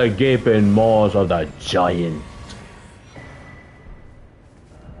into the gaping maws of the giant.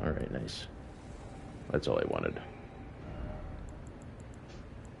 Alright, nice. That's all I wanted.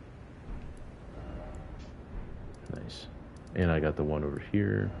 Nice. And I got the one over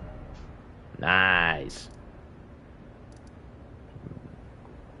here. Nice.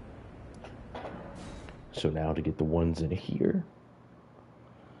 So now to get the ones in here.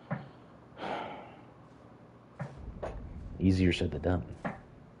 Easier said than done.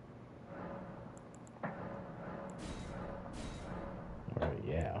 Alright,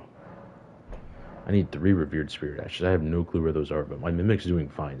 yeah. I need 3 revered spirit ashes. I have no clue where those are, but my mimic's doing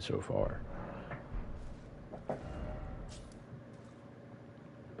fine so far.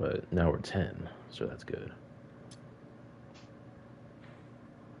 But now we're 10, so that's good.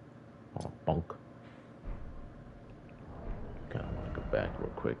 Oh, bonk. Kinda wanna go back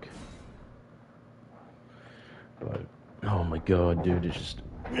real quick. my god, dude, it's just,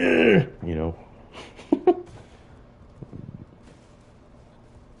 you know.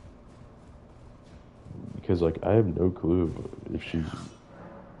 Because, like, I have no clue if she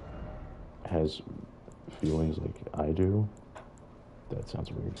has feelings like I do. That sounds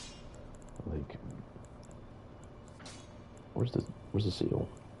weird. Like, where's the seal?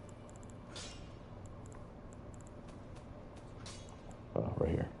 Oh,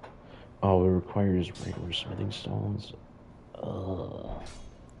 right here. Oh, it requires regular smithing stones. I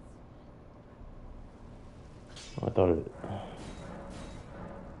thought it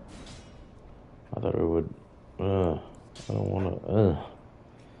would. I don't wanna.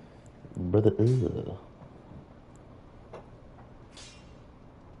 Brother.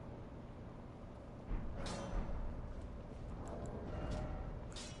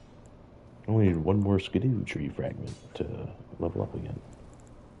 I only need one more skidoo tree fragment to level up again.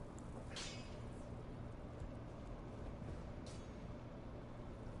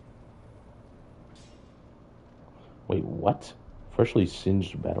 Wait, what? Freshly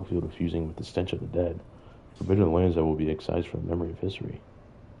singed battlefield fusing with the stench of the dead. Forbidden lands that will be excised from the memory of history.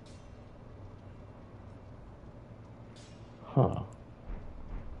 Huh.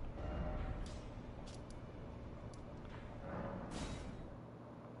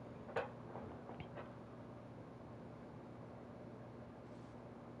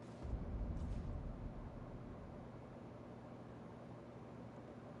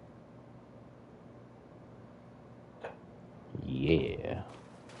 Yeah.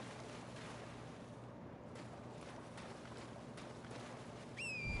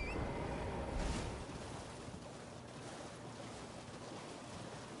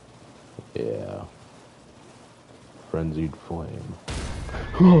 Yeah. Frenzied flame.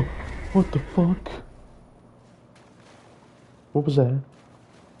 What the fuck? What was that?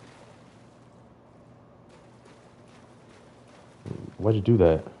 Why'd you do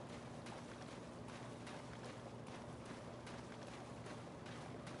that?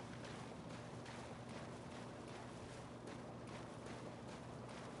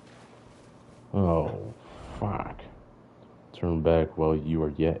 Oh, fuck. Turn back while you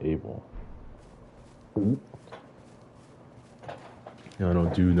are yet able. I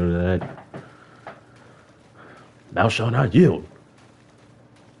don't do none of that. Thou shalt not yield.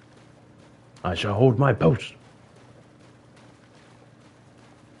 I shall hold my post.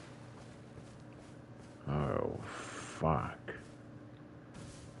 Oh, fuck.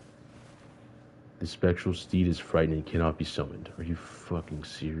 The spectral steed is frightened and cannot be summoned. Are you fucking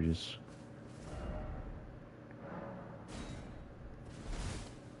serious?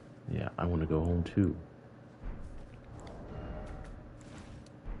 Yeah, I want to go home too.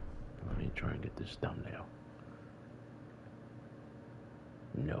 Let me try and get this thumbnail.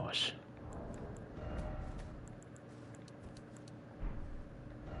 Nice.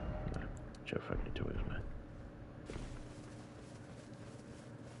 Jeff fucking toys, man.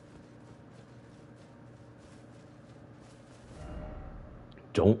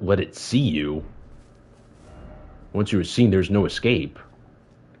 Don't let it see you. Once you are seen, there's no escape.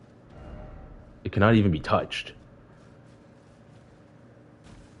 It cannot even be touched.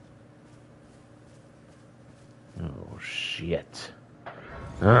 Oh, shit.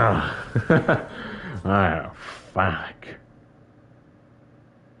 Ah. Oh, fuck.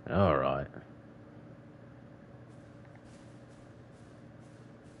 Alright.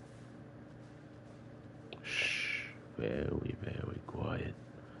 Shh. Very, very quiet.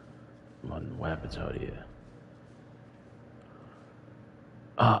 Modern weapons out here.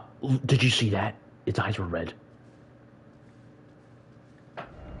 Did you see that? Its eyes were red.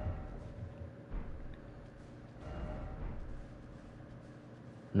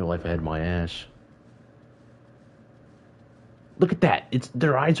 No life ahead of my ass. Look at that.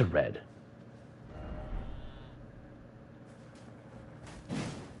 Their eyes are red.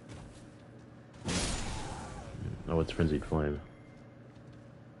 Oh, it's Frenzied Flame.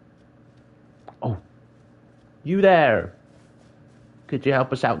 Oh. You there. Could you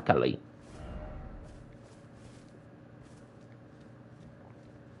help us out, Cully?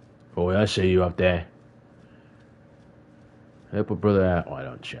 Boy, I see you up there. Help a brother out, why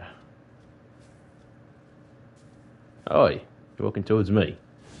don't you? Oi, you're walking towards me.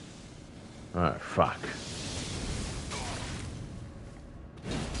 Oh, fuck.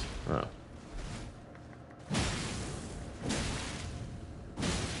 Oh.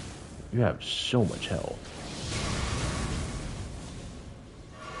 You have so much health.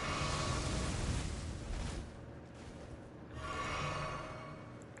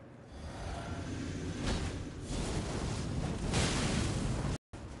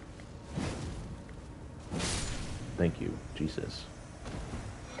 Thank Thank you, Jesus.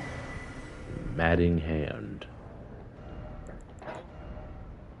 Matting hand.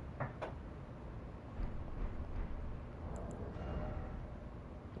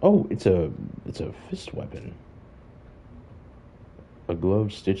 Oh, it's a fist weapon. A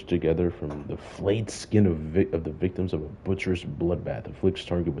glove stitched together from the flayed skin of the victims of a butcherous bloodbath afflicts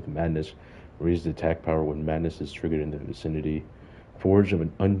target with madness, raises attack power when madness is triggered in the vicinity. Forged of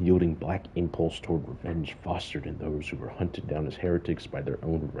an unyielding black impulse toward revenge fostered in those who were hunted down as heretics by their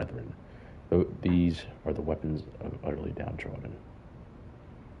own brethren. These are the weapons of utterly downtrodden.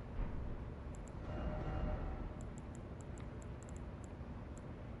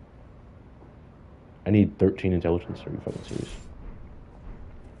 I need 13 intelligence. Are you fucking serious?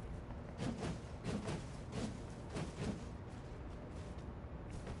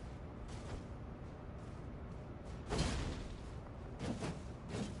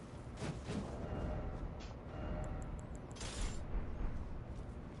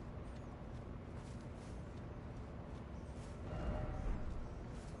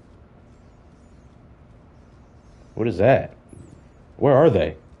 What is that? Where are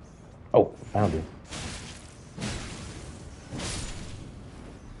they? Oh, found him.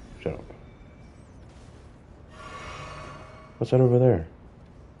 Shut up. What's that over there?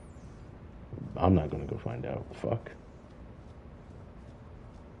 I'm not gonna go find out. Fuck.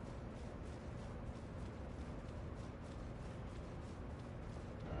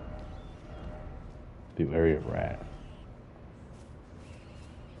 Be wary of rat.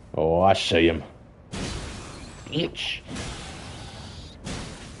 Oh, I see him. Bitch.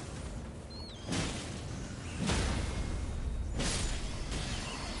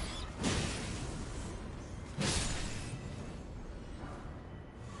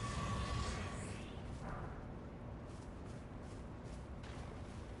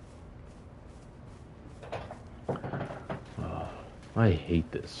 I hate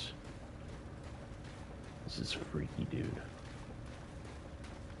this. This is freaky, dude.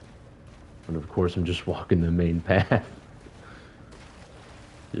 And of course, I'm just walking the main path.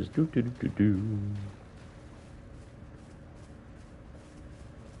 Just do do do do do.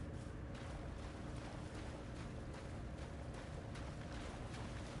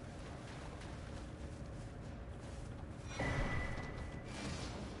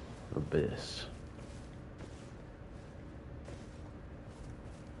 Abyss.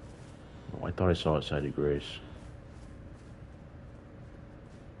 Oh, I thought I saw a side of grace.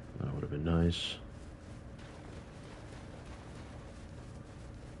 That would have been nice.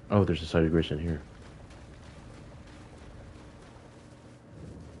 Oh, there's a side of grace in here.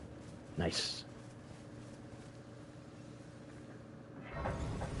 Nice.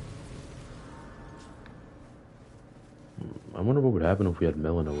 I wonder what would happen if we had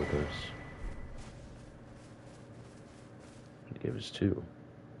Melina with us. He gave us 2.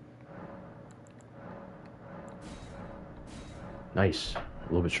 Nice.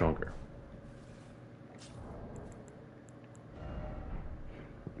 A little bit stronger.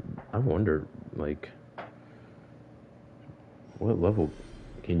 I wonder, like, what level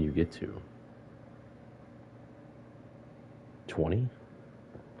can you get to? 20?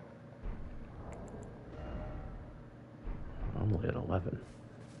 I'm only at 11.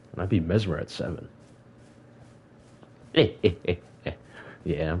 And I beat Mesmer at 7.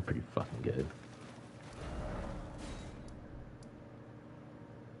 Yeah, I'm pretty fucking good.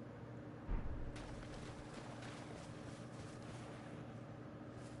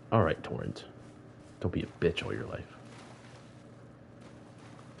 Alright, Torrent. Don't be a bitch all your life.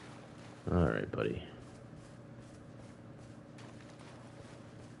 Alright, buddy.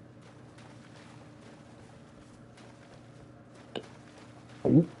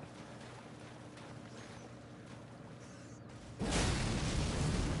 Oh.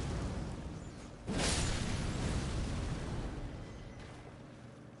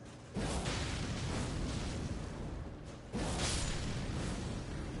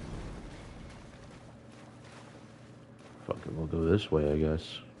 Fucking, we'll go this way, I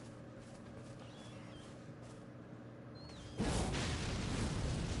guess.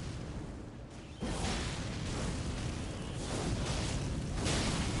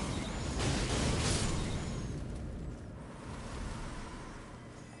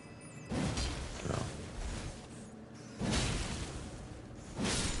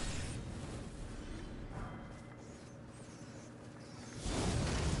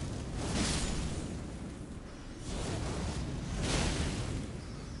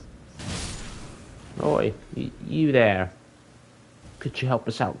 Oi, you there. Could you help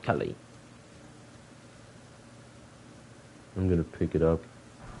us out, Kelly? I'm gonna pick it up.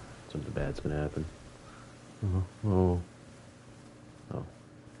 Something bad's gonna happen. Oh,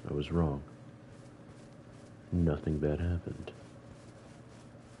 I was wrong. Nothing bad happened.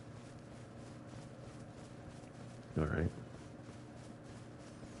 Alright.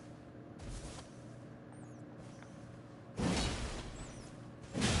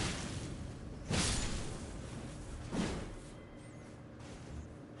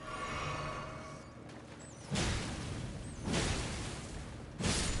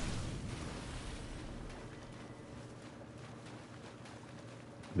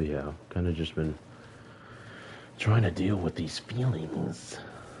 But yeah, kind of just been trying to deal with these feelings.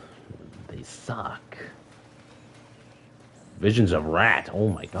 They suck. Visions of rat. Oh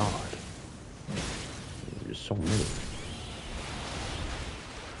my god. There's so many.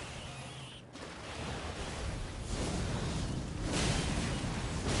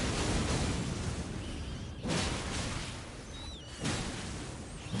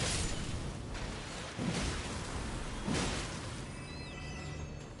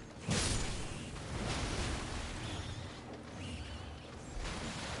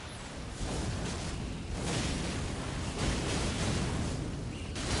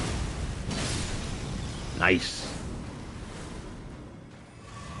 Nice.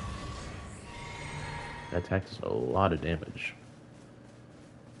 That attack does a lot of damage.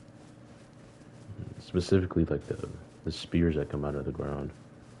 Specifically, like the spears that come out of the ground.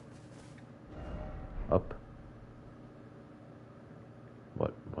 Up.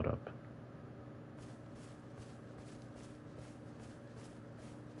 What up?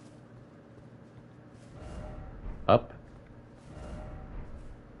 Up.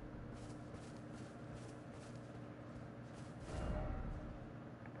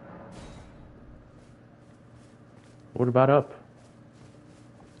 What about up?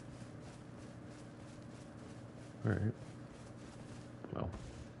 All right. Well.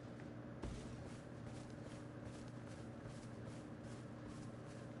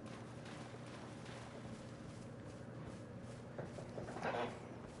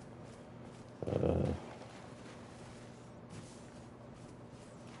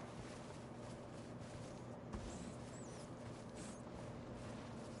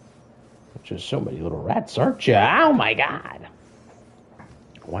 Just so many little rats, aren't you? Oh my god.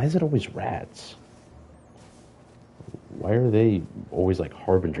 Why is it always rats? Why are they always like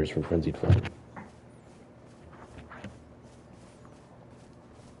harbingers from Frenzied Flame?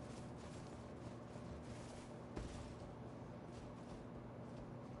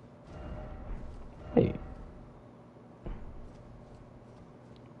 Hey.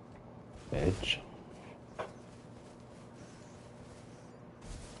 Edge.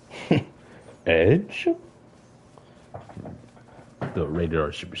 Edge? The rated R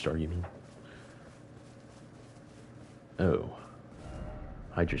superstar, you mean? Oh.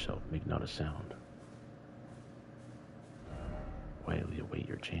 Hide yourself, make not a sound. Quietly await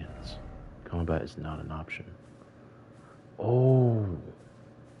your chance. Combat is not an option. Oh.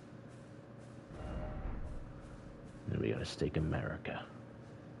 Then we got a stake America.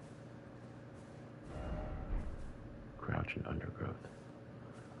 Crouch in undergrowth.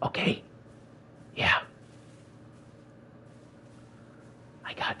 Okay. Yeah.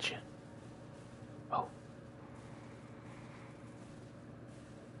 I got you. Oh.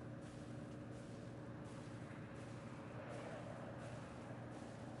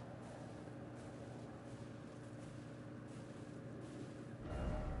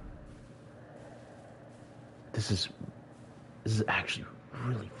 This is actually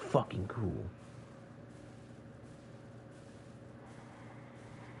really fucking cool.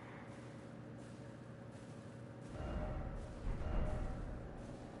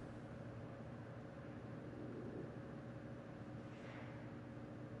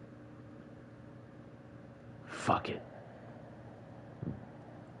 Fuck it.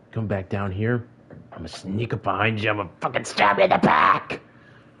 Come back down here. I'm gonna sneak up behind you. I'm gonna fucking stab you in the back.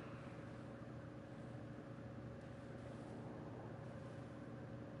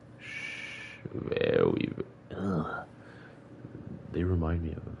 Very. They remind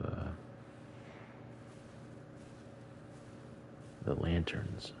me of the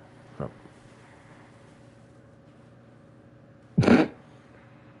lanterns from.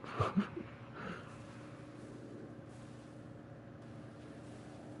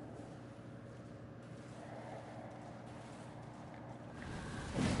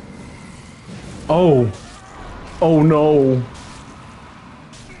 Oh. Oh no.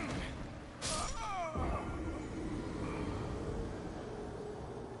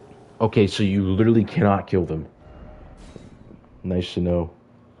 Okay, so you literally cannot kill them. Nice to know.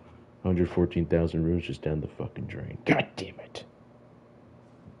 114,000 runes just down the fucking drain. God damn it.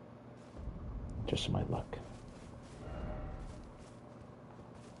 Just my luck.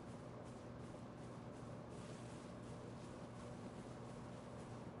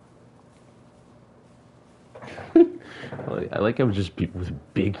 I like how just people with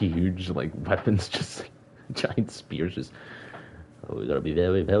big, huge like weapons, just like giant spears. Just oh, we gotta be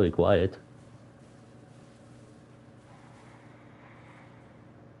very, very quiet.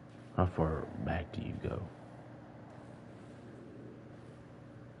 How far back do you go?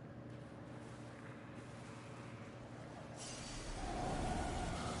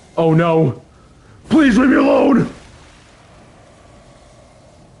 Oh no! Please leave me alone!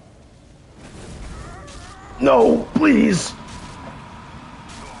 No, please!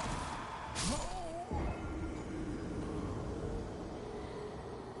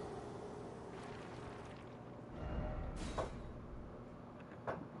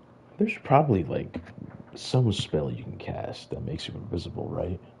 There's probably like some spell you can cast that makes you invisible,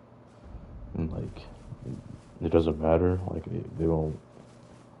 right? And like it doesn't matter. Like they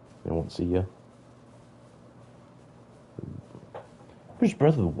won't see you. Where's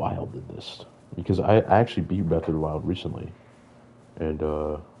Breath of the Wild did this? Because I actually beat Breath of the Wild recently, and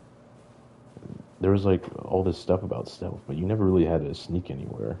there was like all this stuff about stealth, but you never really had to sneak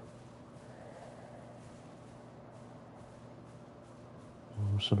anywhere.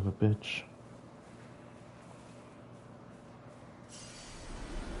 Oh, son of a bitch.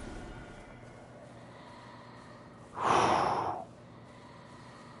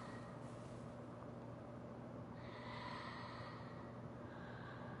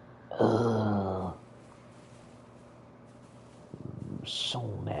 Ugh. So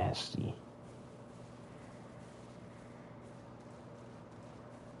nasty.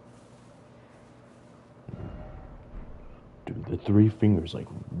 Dude, the three fingers like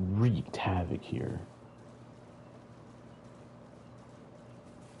wreaked havoc here.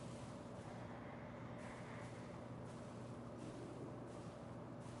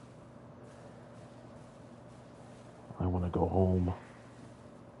 I want to go home.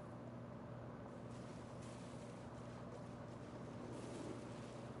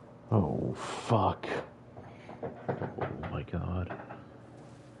 Oh, fuck. Oh my god.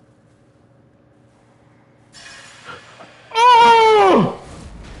 Oh!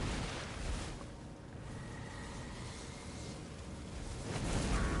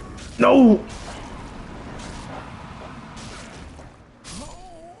 No!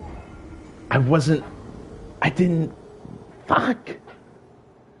 I didn't. Fuck!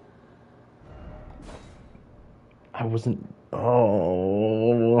 I wasn't.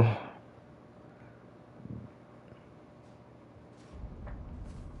 Oh.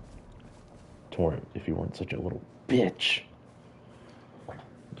 Torrent, if you weren't such a little bitch.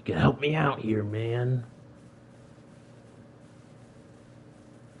 You can help me out here, man.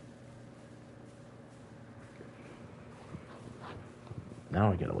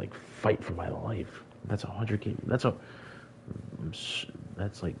 Now I gotta like fight for my life. That's 100k. That's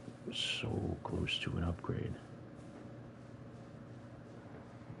like so close to an upgrade.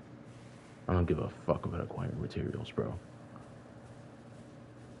 I don't give a fuck about acquiring materials, bro.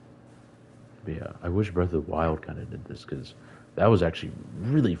 But yeah, I wish Breath of the Wild kind of did this because that was actually a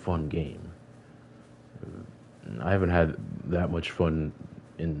really fun game. I haven't had that much fun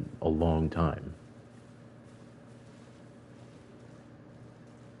in a long time.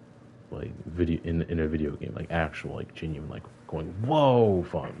 Like video in a video game, like actual, like genuine, like going whoa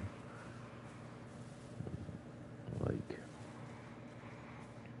fun. Like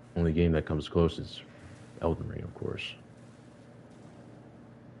only game that comes close is Elden Ring, of course.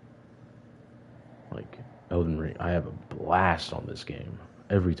 Like Elden Ring, I have a blast on this game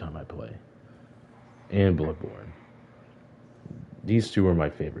every time I play. And Bloodborne. These two are my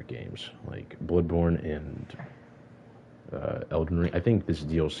favorite games, like Bloodborne and Elden Ring. I think this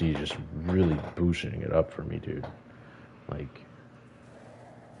DLC is just really boosting it up for me, dude. Like,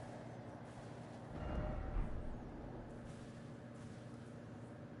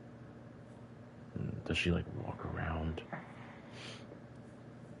 does she like walk around?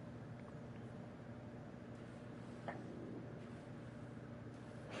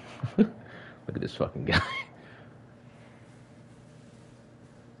 Look at this fucking guy.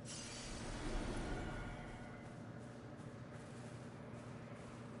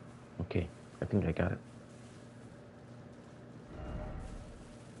 Okay, I think I got it.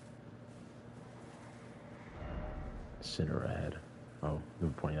 Sinner ahead. Oh, they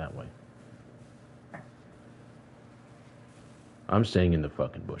were pointing that way. I'm staying in the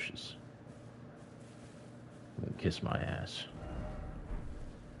fucking bushes. Kiss my ass.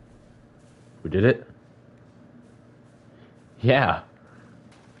 We did it? Yeah.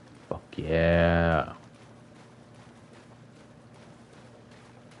 Fuck yeah.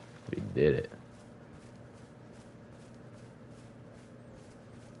 We did it.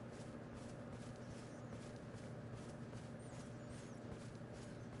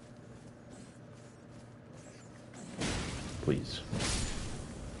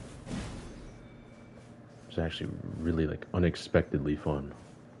 It's actually really like unexpectedly fun.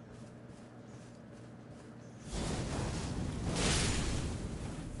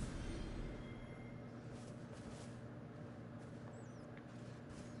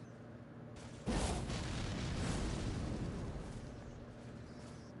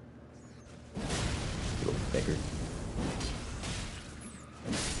 Little beggar.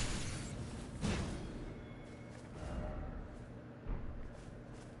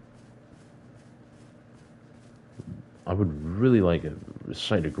 I would really like a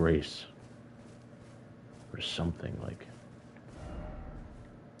site of grace or something like.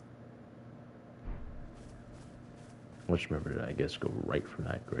 Let's remember to, I guess, go right from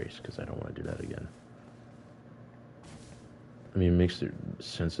that grace because I don't want to do that again. I mean, it makes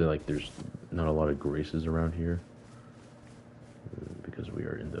sense that like there's not a lot of graces around here because we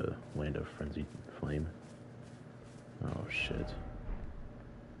are in the land of frenzied flame. Oh shit.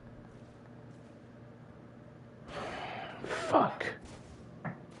 Fuck.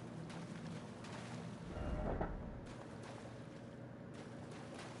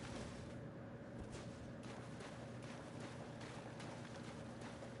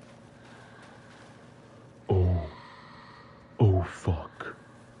 Oh. Oh fuck.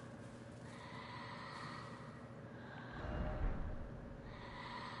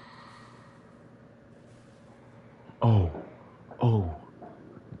 Oh. Oh.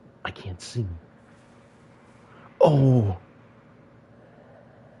 I can't see. Oh.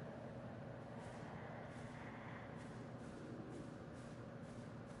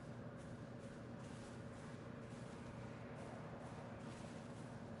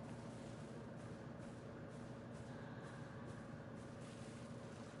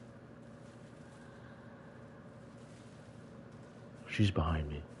 She's behind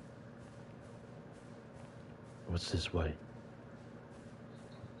me. What's this way?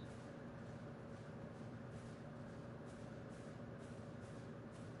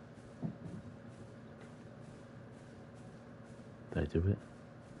 Did I do it?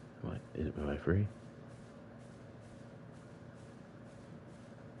 Am I free?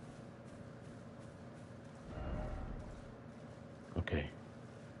 Okay.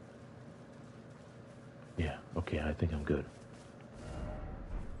 Yeah, okay, I think I'm good.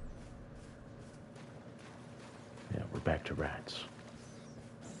 Yeah, we're back to rats.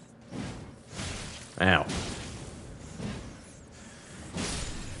 Ow.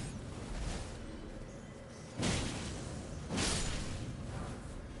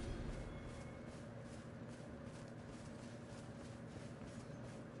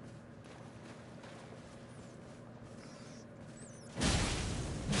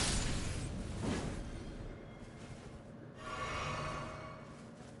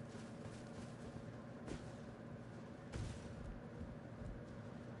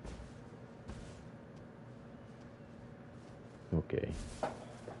 Okay.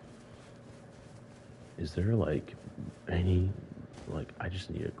 Is there like any, like, I just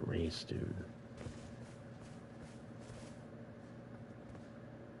need a grace, dude.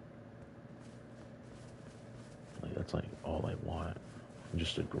 Like, that's like all I want.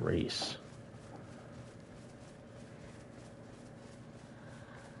 Just a grace.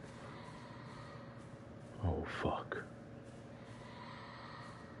 Oh, fuck.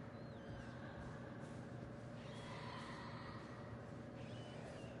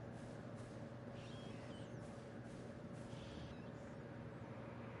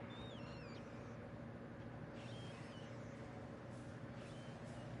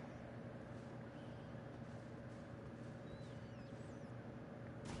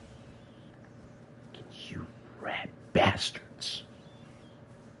 You rat bastards.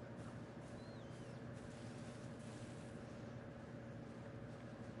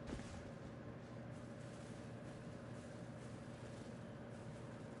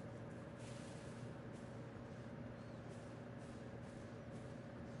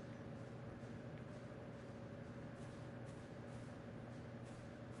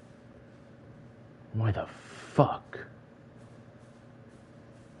 Why the fuck?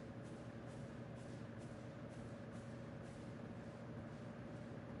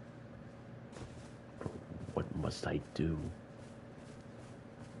 What must I do?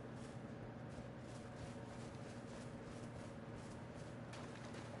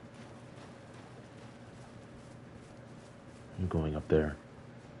 I'm going up there.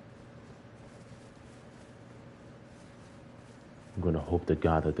 I'm going to hope to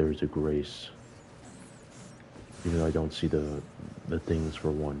God that there is a grace. Even though I don't see the things for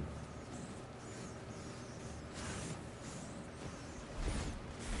one.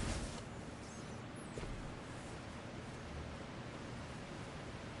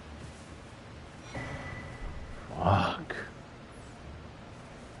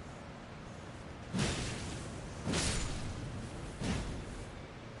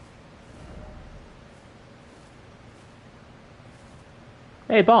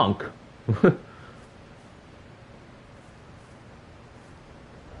 Hey, Bonk. All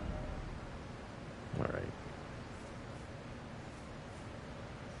right.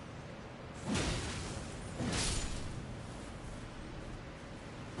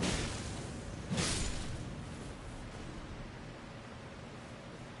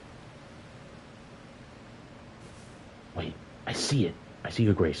 Wait, I see it. I see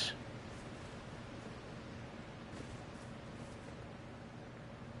your grace.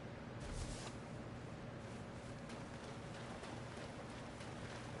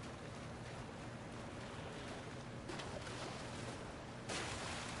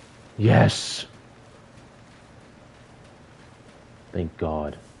 Yes. Thank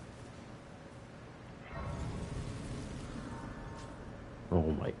God. Oh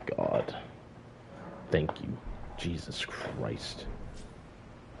my God. Thank you. Jesus Christ.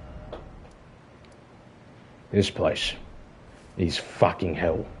 This place is fucking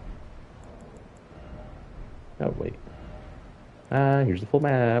hell. Oh, wait. Here's the full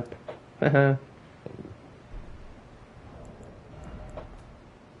map.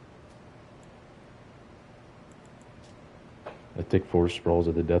 A thick forest sprawls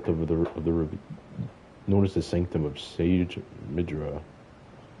at the depth of the ravine. Notice the sanctum of Sage Midra.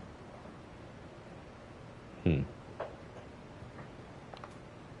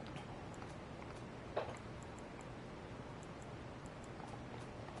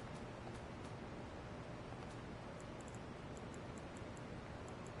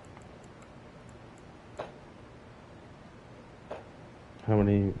 How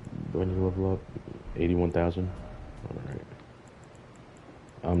many when you level up? 81,000? Alright.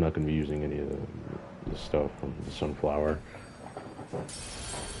 I'm not going to be using any of the stuff from the sunflower.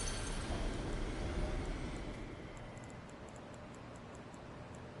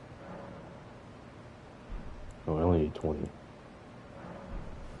 Oh, I only need 20.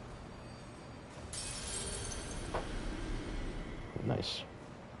 Nice.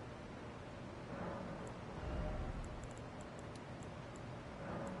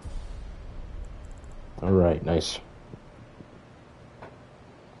 Alright, nice.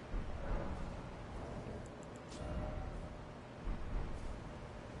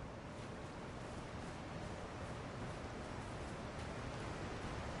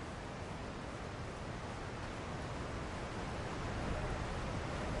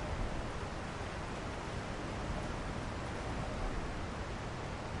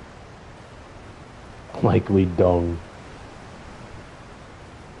 Likely dung.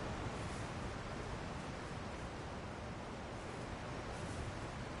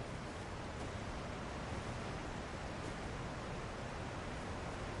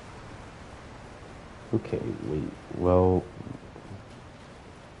 Okay, wait, well...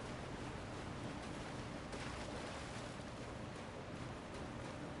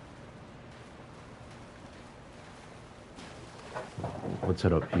 Let's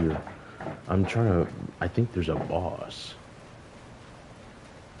head up here. I'm trying to... I think there's a boss.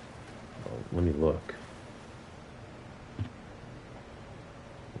 Oh, let me look.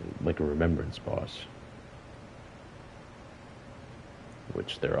 Like a remembrance boss.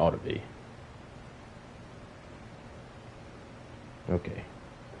 Which there ought to be. Okay.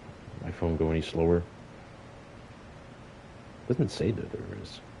 My phone go any slower? Doesn't say that there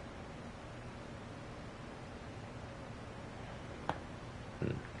is.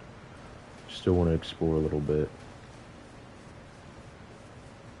 Still want to explore a little bit.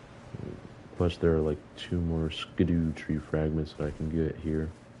 Plus there are like 2 more skidoo tree fragments that I can get here.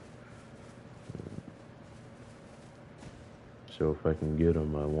 So if I can get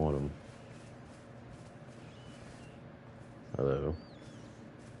them, I want them. Hello.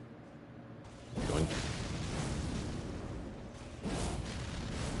 Joink.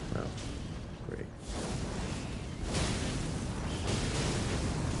 Oh, great.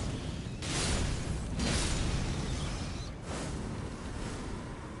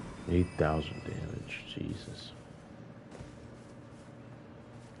 8,000 damage, Jesus.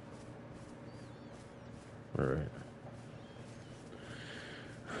 Alright.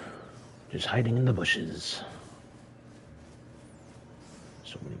 Just hiding in the bushes.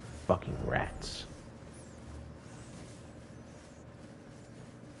 So many fucking rats.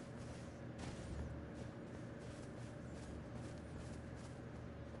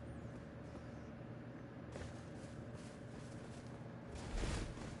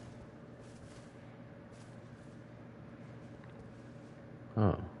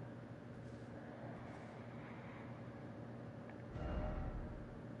 Huh.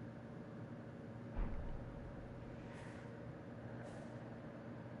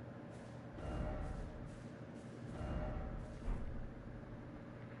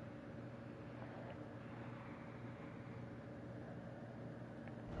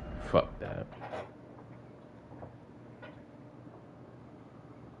 Fuck that.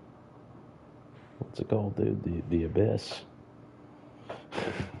 What's it called, dude? The Abyss.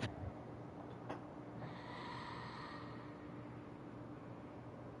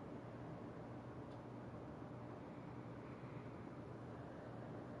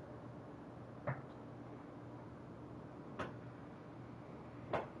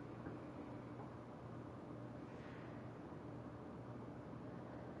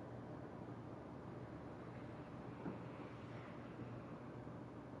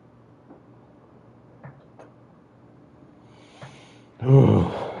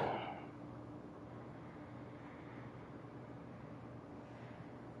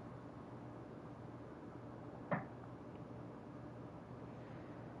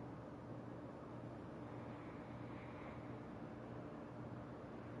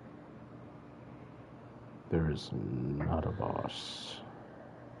 There is not a boss.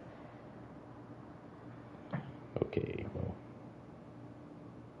 Okay, well.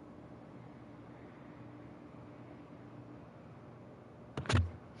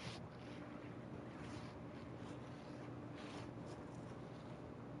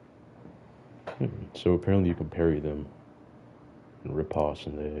 So apparently you can parry them and riposte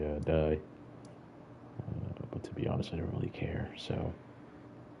and they die. But to be honest, I don't really care, so...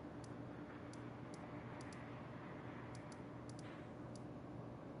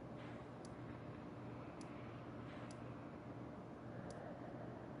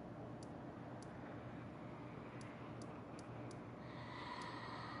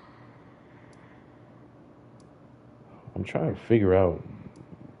 I'm trying to figure out...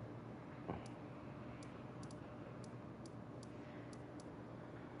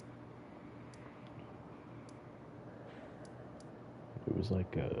 It was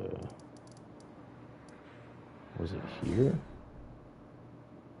like was it here?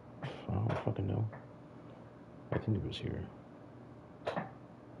 I don't fucking know. I think it was here.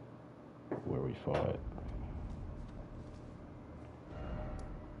 Where we fought.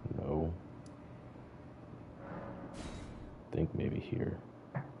 No. I think maybe here.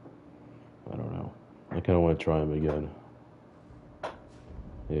 I don't know. I kind of want to try him again.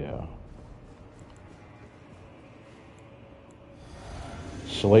 Yeah.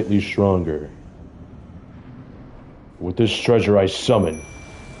 Slightly stronger. With this treasure I summon.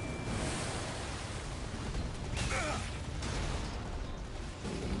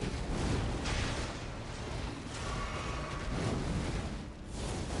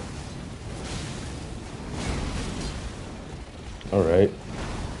 Alright.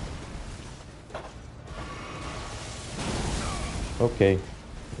 Okay.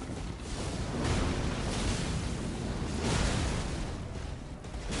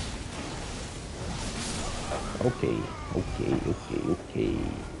 Okay.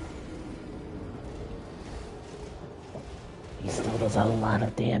 He still does a lot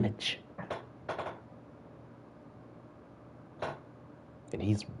of damage. And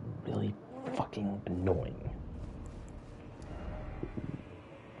he's really fucking annoying.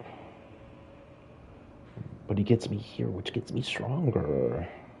 But he gets me here, which gets me stronger.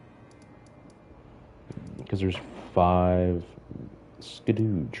 Because there's 5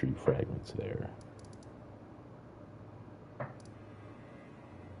 skidoo tree fragments there.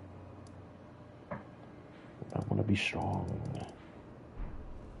 I want to be strong.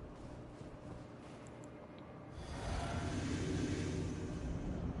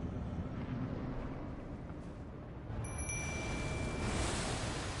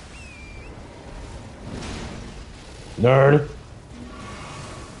 Nerd!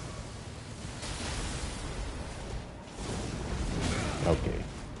 Okay.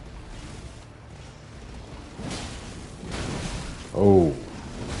 Oh.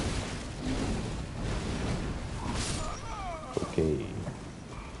 Okay.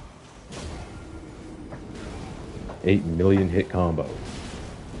 8 million hit combo.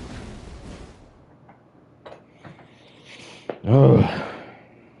 Ugh.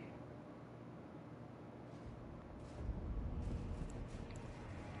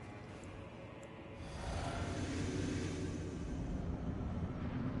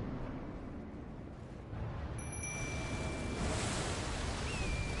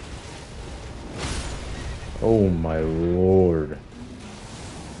 Oh my lord.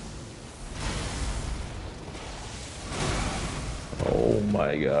 Oh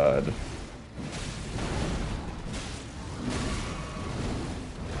my god.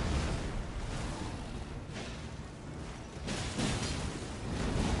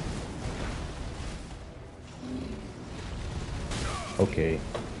 Okay.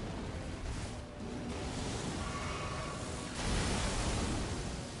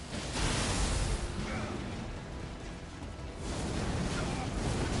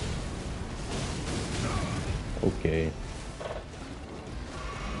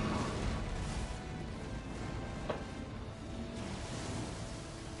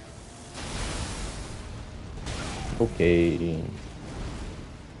 Okay.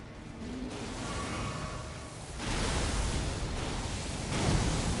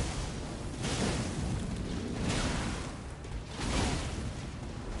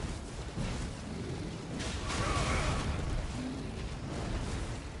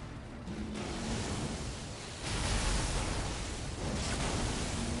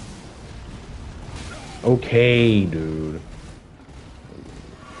 Okay, dude.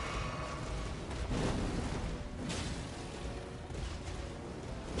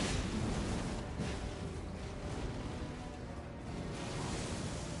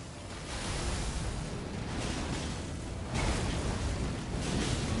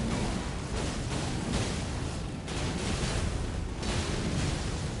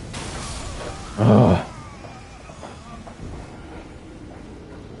 Ugh.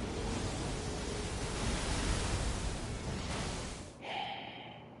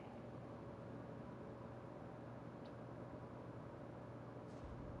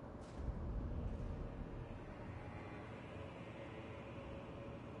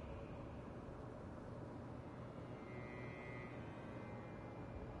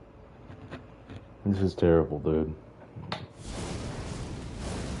 This is terrible, dude.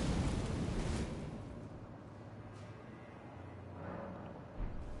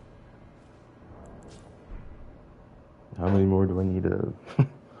 How many more do I need to...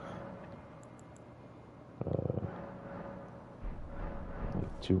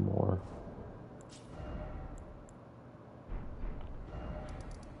 like 2 more.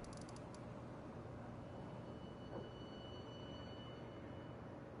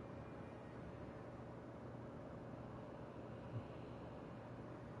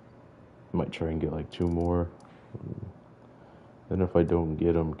 Might try and get like 2 more. Then if I don't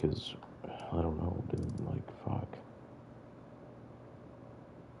get them, because I don't know, dude, like, fuck.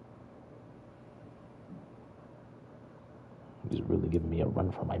 He's really giving me a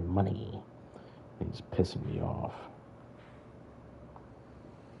run for my money. He's pissing me off.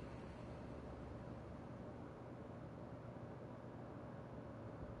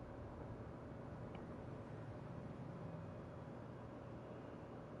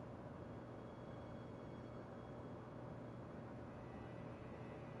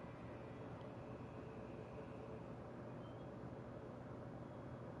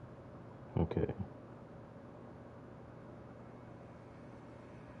 Okay.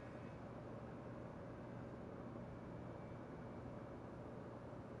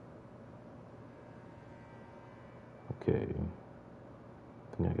 Okay.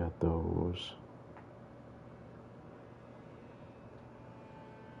 I think I got those.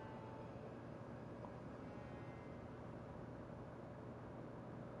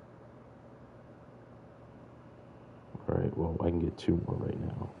 Alright, well, I can get 2 more right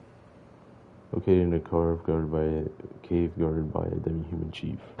now. Located in a cave guarded by a demi-human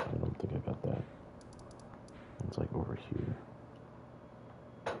chief. I don't think I got that. It's like over here.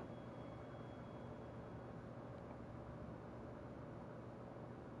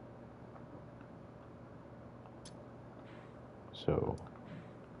 So,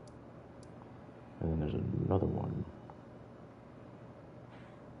 and then there's another one.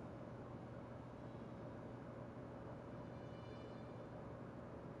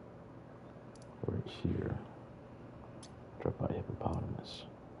 Right here. Dropped by a hippopotamus.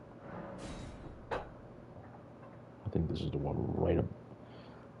 I think this is the one right up,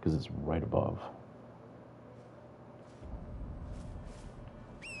 because it's right above.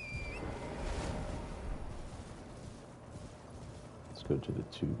 Let's go to the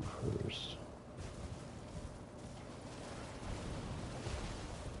 2 first.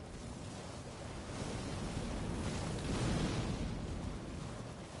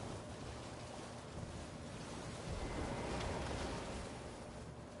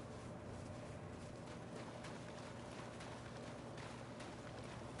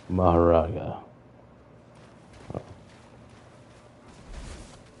 MAHORAGA. Oh.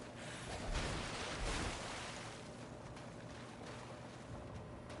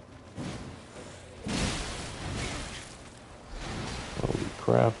 Holy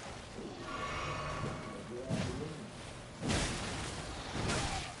crap.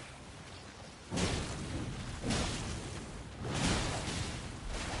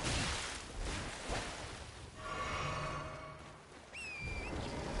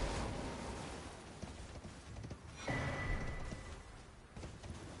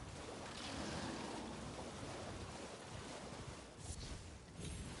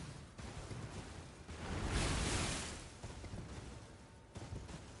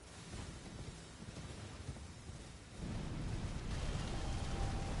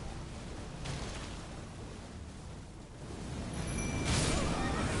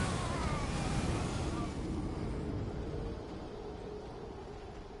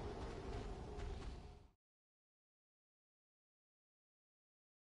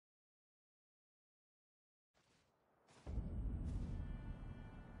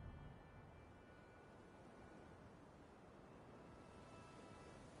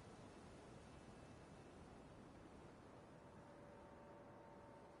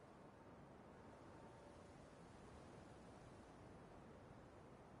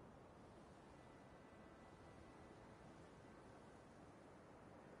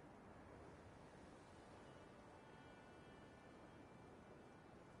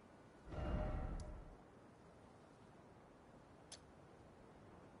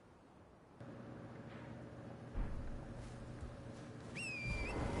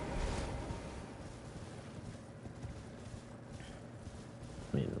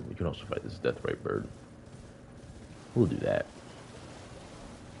 can also fight this Deathrite bird. We'll do that.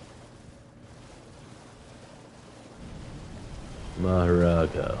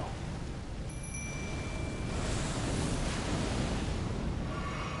 MAHORAGA.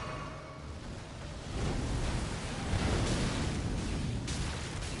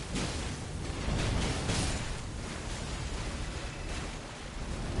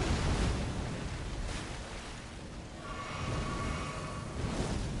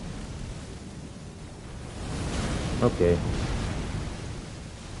 Okay.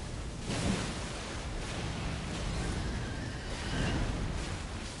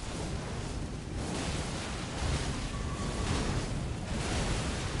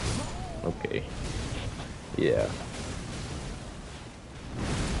 Okay. Yeah.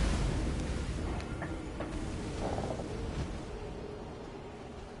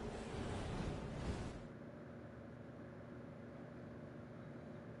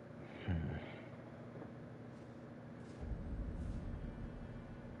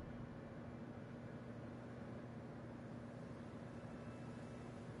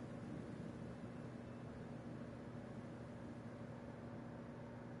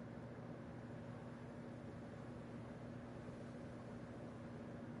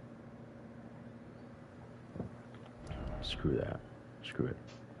 Screw that. Screw it.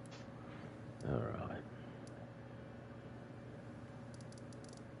 Alright.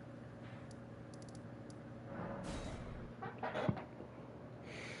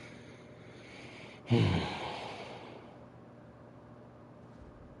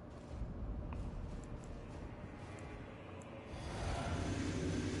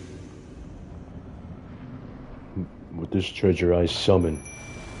 With this treasure I summon.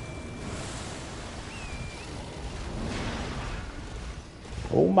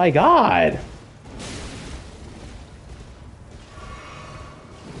 Oh my god!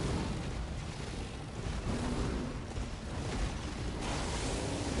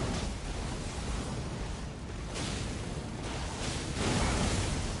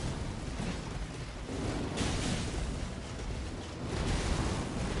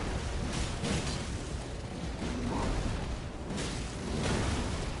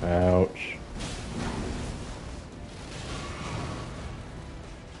 Ouch.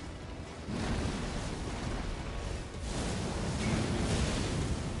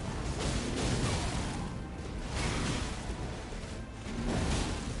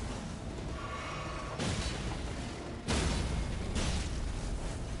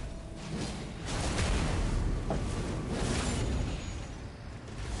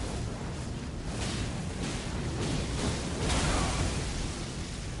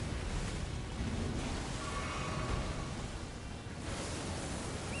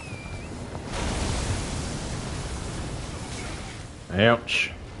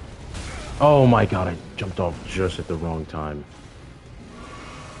 Ouch. Oh my god, I jumped off just at the wrong time.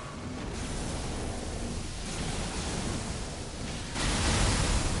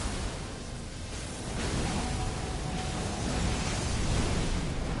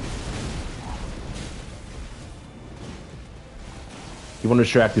 You want to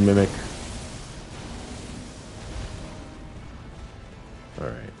distract the mimic?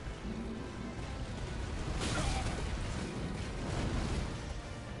 Alright.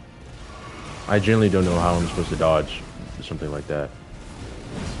 I generally don't know how I'm supposed to dodge something like that.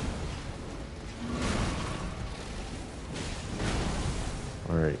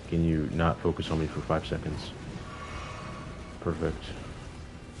 Alright, can you not focus on me for 5 seconds? Perfect.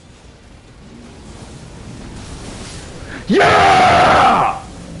 Yeah!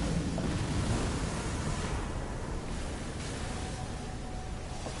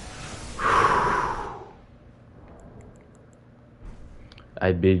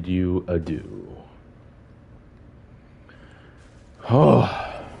 I bid you adieu.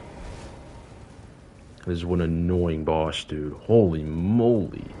 Oh, this is one annoying boss, dude. Holy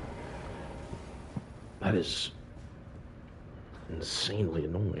moly. That is insanely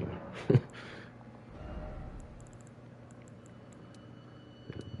annoying.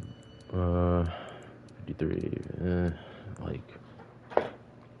 53, like,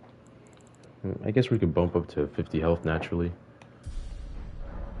 I guess we could bump up to 50 health naturally.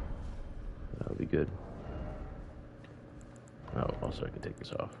 That would be good. Oh, also I can take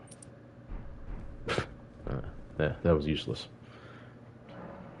this off. Yeah, that was useless.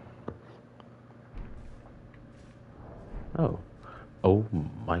 Oh. Oh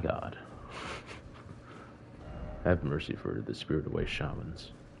my god. Have mercy for the spirit away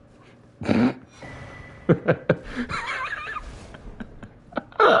shamans.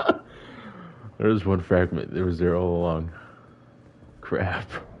 There was one fragment. It was there all along. Crap.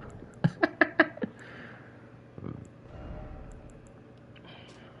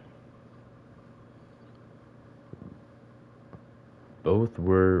 both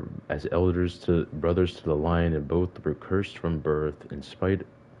were as elders to brothers to the lion, and both were cursed from birth, in spite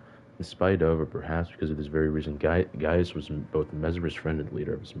of, or perhaps because of this very reason, Gaius was both Mesmer's friend and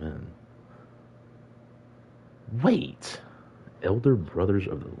leader of his men. Wait! Elder brothers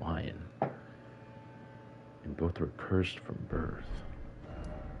of the lion. And both were cursed from birth.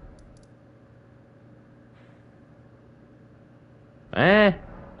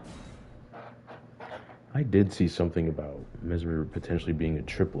 I did see something about Mesmer potentially being a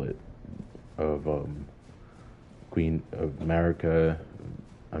triplet of Queen of America.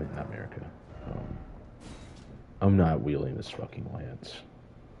 I mean, not America. I'm not wielding this fucking lance.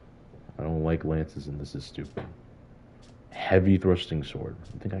 I don't like lances, and this is stupid. Heavy thrusting sword.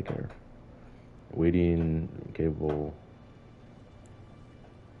 I think I care. Waiting, capable.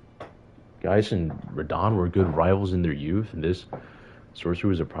 Gaius and Radon were good rivals in their youth, and this sorcerer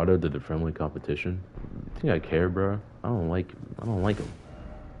was a product of the friendly competition. I think I care, bro. I don't like him.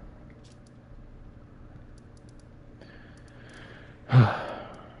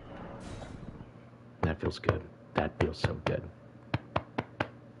 That feels good. That feels so good.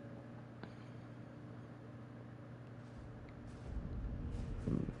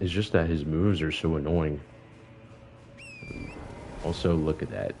 It's just that his moves are so annoying. Also, look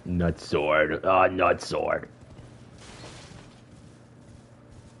at that. Nut sword. Ah, nut sword.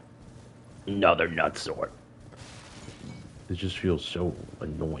 Another nut sword. It just feels so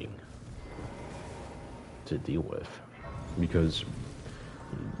annoying to deal with. Because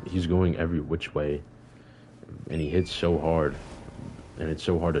he's going every which way. And he hits so hard. And it's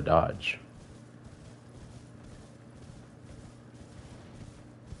so hard to dodge.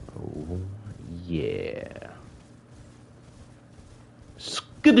 Oh, yeah.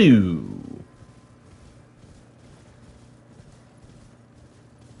 Skidoo!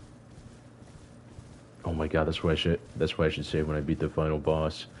 Oh my god, that's what I should say when I beat the final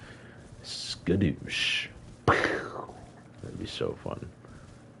boss. Skadoosh. That'd be so fun.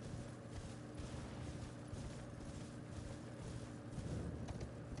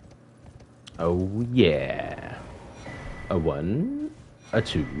 Oh yeah. A 1, a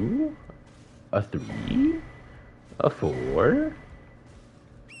 2, a 3, a 4.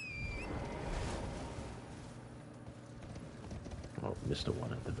 Oh, missed a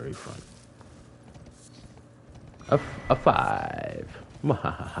 1 at the very front. A 5.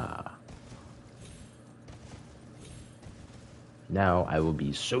 Mwahaha. Now I will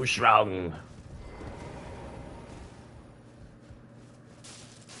be so strong.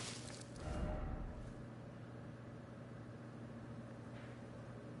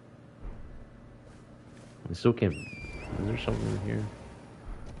 I still can't. Is there something in here?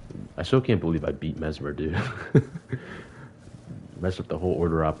 I still can't believe I beat Mesmer, dude. Messed up the whole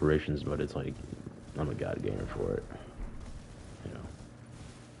order of operations, but it's like, I'm a god gamer for it. You know.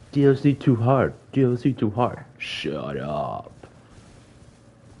 DLC too hard. DLC too hard. Shut up.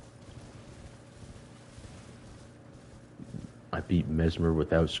 I beat Mesmer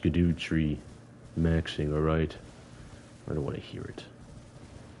without Erdtree maxing, alright? I don't want to hear it.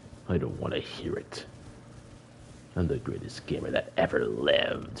 I don't want to hear it. I'm the greatest gamer that ever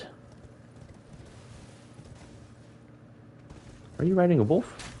lived. Are you riding a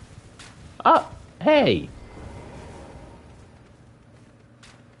wolf? Ah, hey!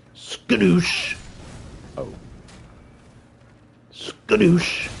 Skadoosh! Oh.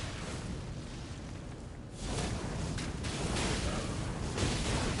 Skadoosh!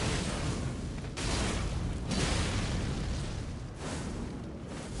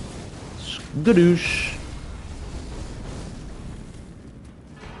 Skadoosh!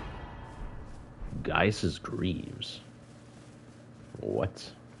 Gaius's Greaves.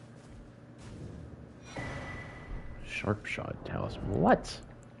 What? Sharp shot talisman. What?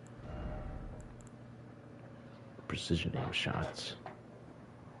 Precision aim shots.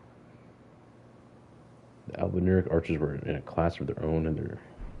 The Albinuric archers were in a class of their own, and their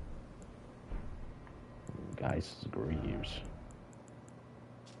Gaius's Greaves.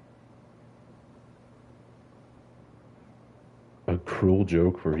 A cruel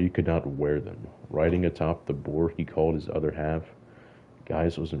joke, for he could not wear them. Riding atop the boar he called his other half,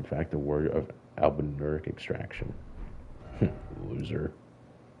 Gaius was in fact a warrior of Albinuric extraction. Loser.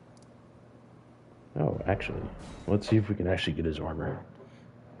 Oh, actually, let's see if we can actually get his armor.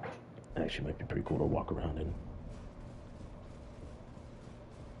 Actually, might be pretty cool to walk around in.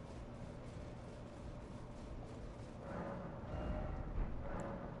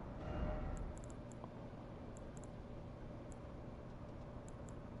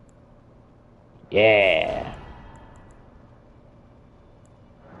 Yeah.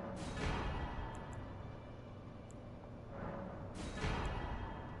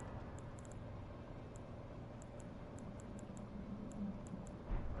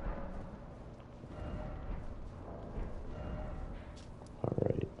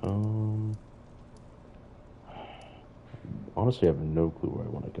 honestly have no clue where I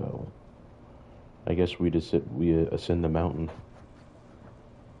want to go. I guess we ascend the mountain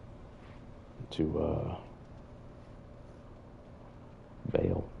to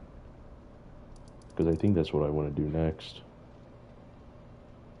Bale, because I think that's what I want to do next.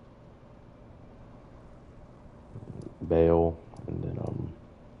 Bale, and then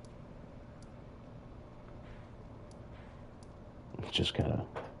just kind of,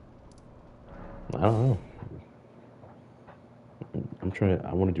 I don't know.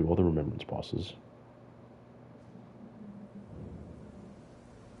 I want to do all the remembrance bosses.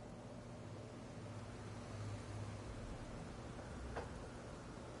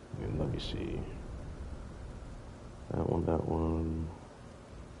 And let me see. That one, that one,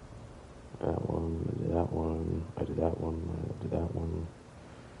 that one, I did that one, I did that one, I did that one.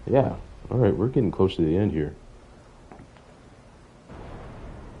 Yeah, alright, we're getting close to the end here.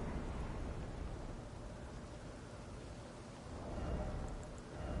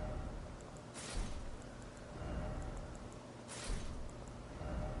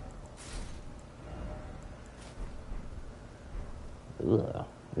 Ugh.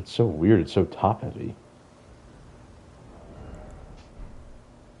 It's so weird, it's so top heavy.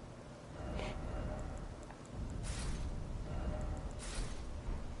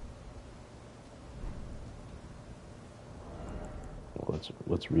 Well,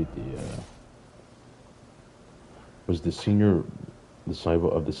 let's read the was the senior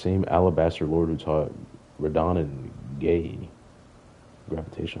disciple of the same Alabaster Lord who taught Radon and Gay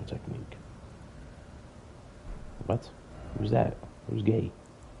gravitational technique. What? Who's that? Who's Gay?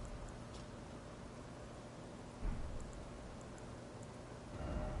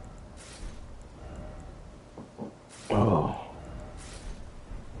 Oh.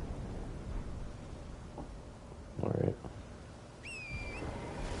 Alright.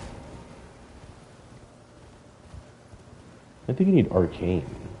 I think you need Arcane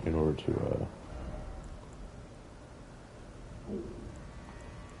in order to,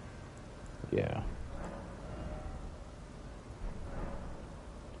 yeah.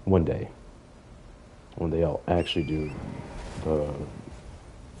 One day I'll actually do the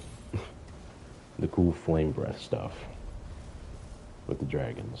the cool flame breath stuff with the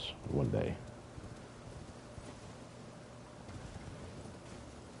dragons one day.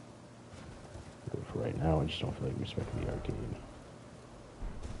 But for right now, I just don't feel like respecting the arcane.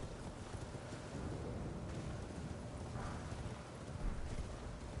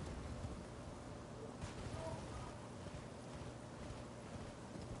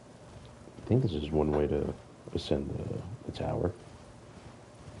 I think this is one way to ascend the tower.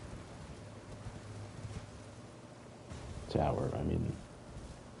 I mean,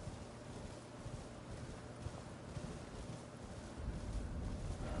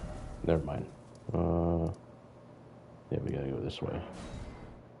 never mind. Yeah, we gotta go this way.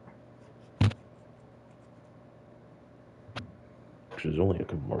 There's only a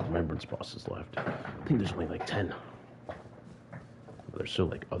couple more remembrance bosses left. I think there's only like 10. There's still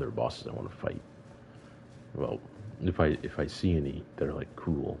like other bosses I want to fight. Well, if I see any that are like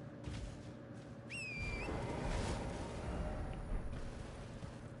cool.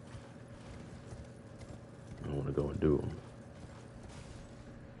 I want to go and do them.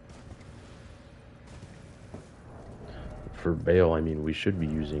 For Bale, I mean, we should be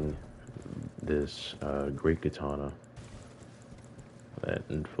using this Great Katana that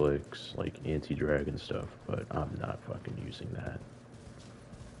inflicts like anti-dragon stuff, but I'm not fucking using that.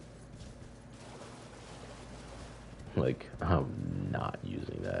 Like, I'm not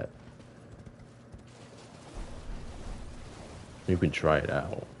using that. You can try it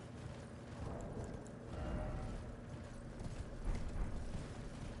out.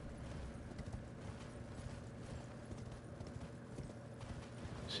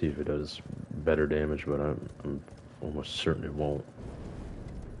 See if it does better damage, but I'm almost certain it won't.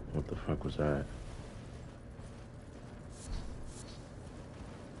 What the fuck was that?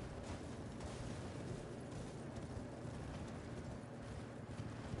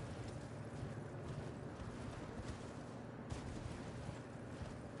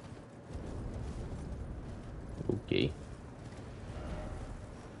 Okay.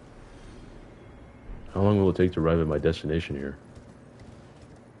 How long will it take to arrive at my destination here?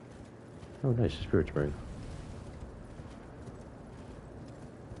 Oh, nice, Spirit Spring.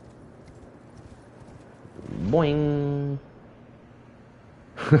 Boing!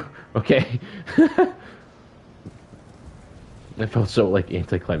 Okay. That felt so, like,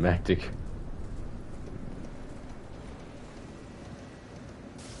 anticlimactic.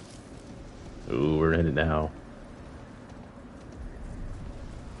 Ooh, we're in it now.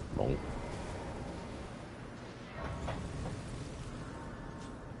 Bonk.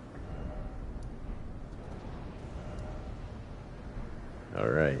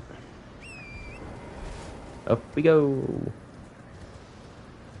 Alright. Up we go.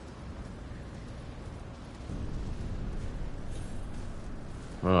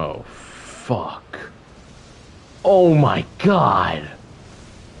 Oh, fuck. Oh my god.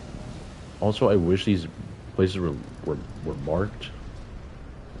 Also, I wish these places were marked.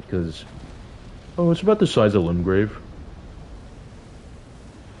 Because... Oh, it's about the size of Limgrave.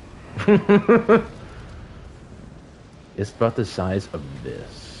 It's about the size of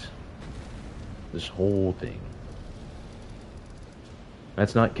this. This whole thing.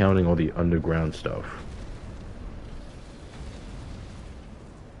 That's not counting all the underground stuff.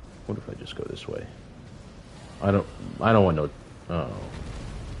 What if I just go this way? I don't want no... Oh.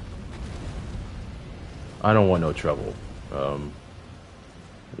 I don't want no trouble.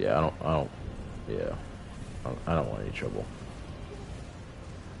 Yeah, I don't want any trouble.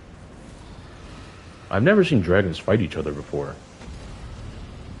 I've never seen dragons fight each other before.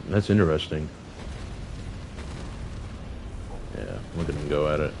 That's interesting. Yeah, look at them go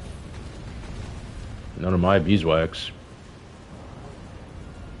at it. None of my beeswax.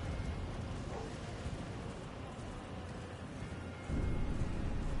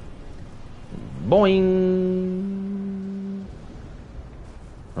 Boing!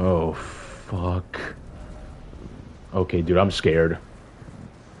 Oh, fuck. Okay, dude, I'm scared.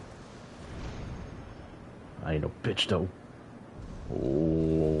 I ain't no bitch, though.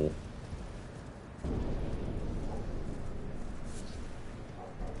 Oh.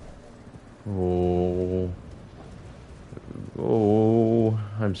 Oh. Oh.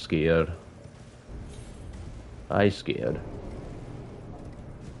 I'm scared. I scared.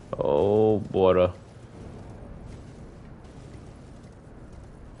 Oh, boy.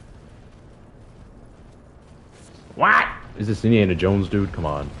 What? Is this Indiana Jones, dude? Come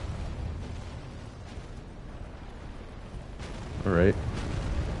on. Alright.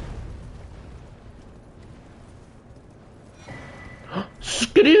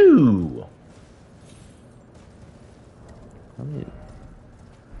 Skidoo!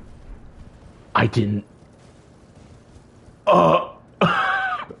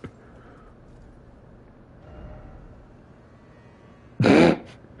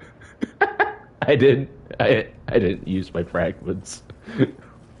 I didn't. I didn't use my fragments.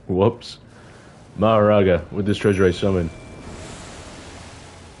 Whoops. MAHORAGA, with this treasure I summon.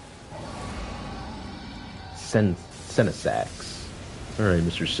 Senisax. Alright,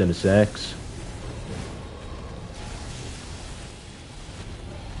 Mr. Senisax.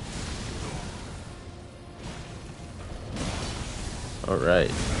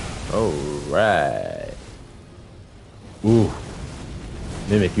 Alright. Alright. Ooh.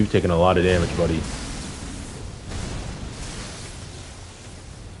 Mimic, you've taken a lot of damage, buddy.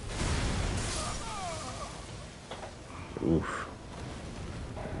 Oof.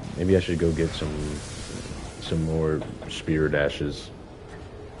 Maybe I should go get some more spear dashes.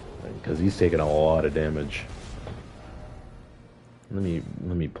 Because he's taking a lot of damage. Let me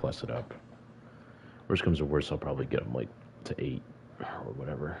plus it up. Worst comes to worst, I'll probably get him like to 8 or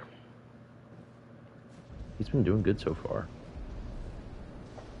whatever. He's been doing good so far.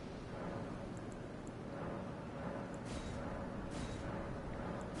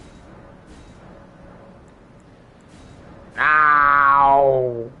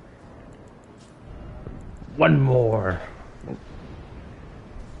 Ow! One more.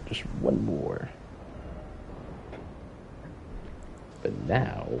 Just one more. But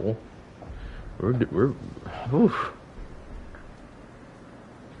now we're oof.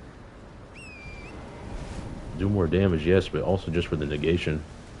 Do more damage, yes, but also just for the negation.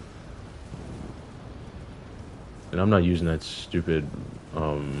 And I'm not using that stupid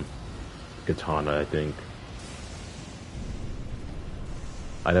katana, I think.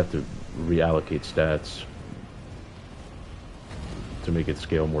 I'd have to reallocate stats to make it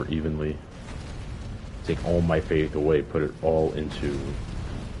scale more evenly. Take all my faith away, put it all into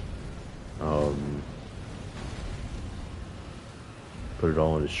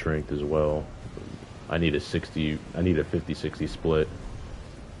strength as well. I need a 50-60 split.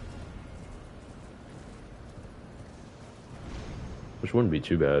 Which wouldn't be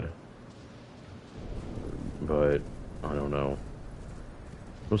too bad. But I don't know.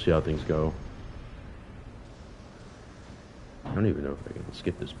 We'll see how things go. I don't even know if I can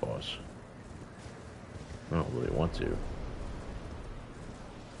skip this boss. I don't really want to.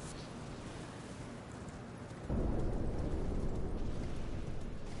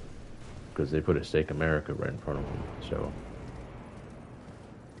 Because they put a Stake America right in front of them, so.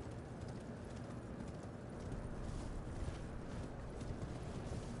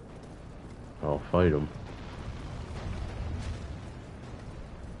 I'll fight them.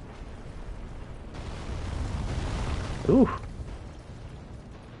 Ooh.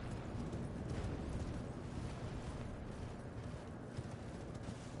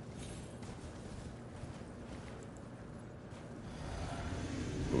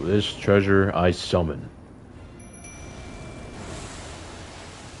 This treasure I summon.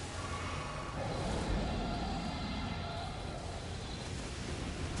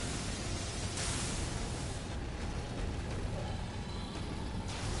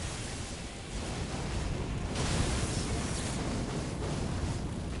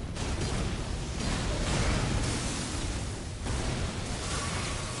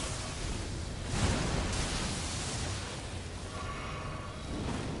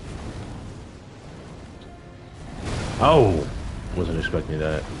 Oh, wasn't expecting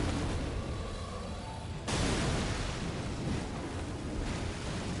that.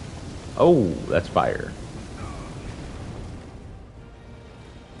 Oh, that's fire.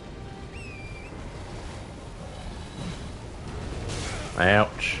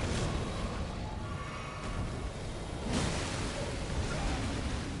 Ouch.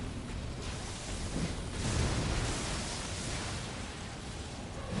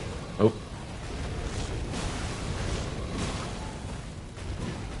 Oh.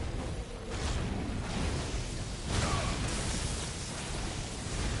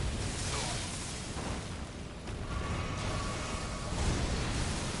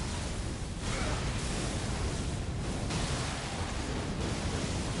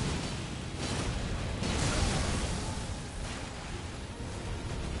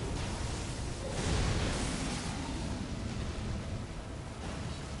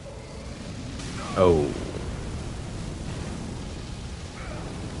 Oh.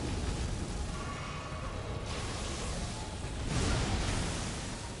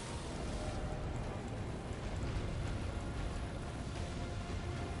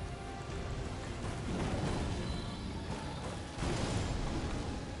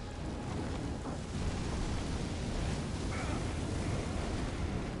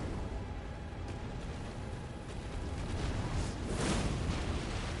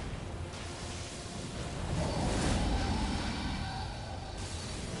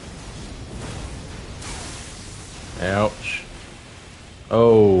 Ouch.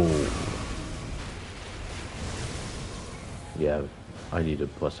 Oh. Yeah, I need to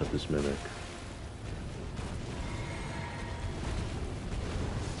plus up this mimic.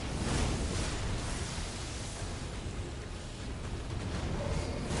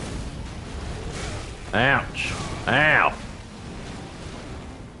 Ouch. Ow.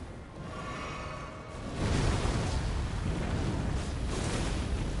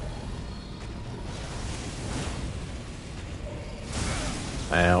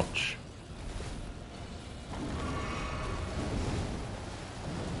 Ouch.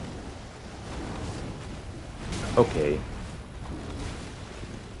 Okay.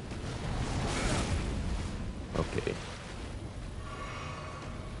 Okay.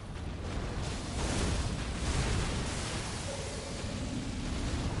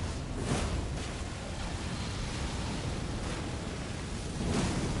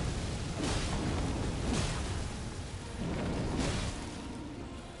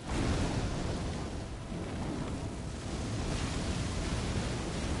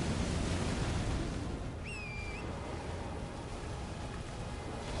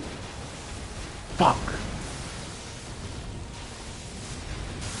 Fuck.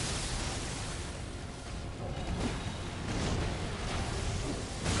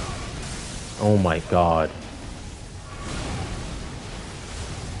 Oh my god.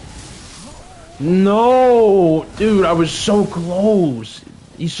 No! Dude, I was so close.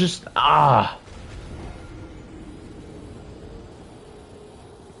 He's just... Ah.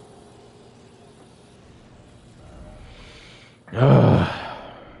 Ugh.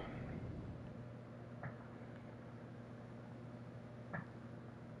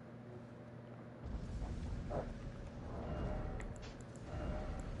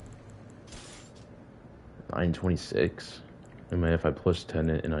 $9.26. I mean, if I plus 10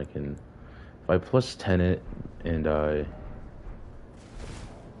 it and I can... If I plus 10 it and I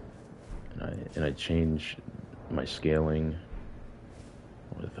change my scaling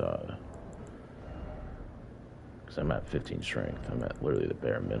with because I'm at 15 strength. I'm at literally the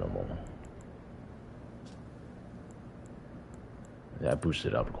bare minimum. That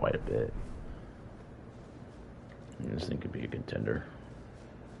boosted up quite a bit. And this thing could be a contender.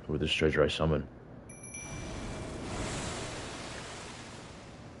 With this treasure I summon.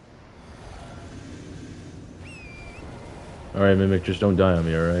 Alright, Mimic, just don't die on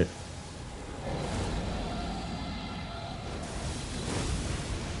me, alright?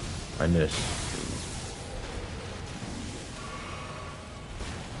 I missed.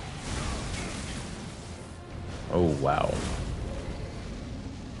 wow.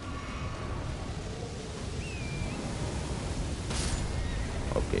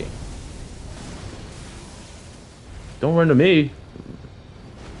 Okay. Don't run to me.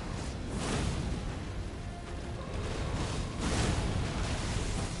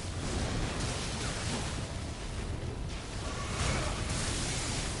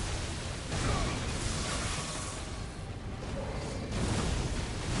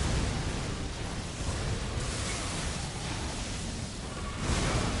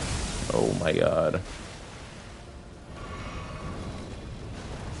 Oh my god.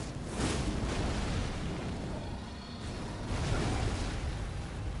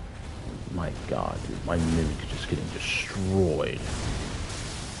 My god, dude. My mimic is just getting destroyed.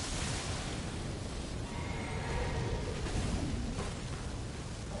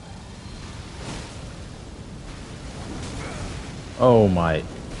 Oh my.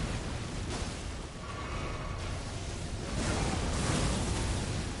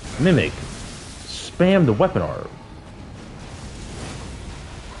 Mimic. Spam the weapon art.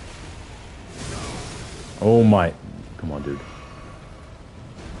 Oh my. Come on, dude.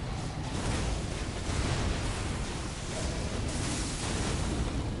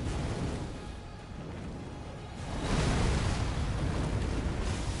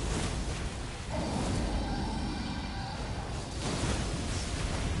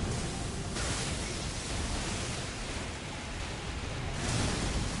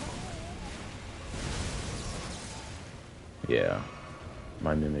 Yeah.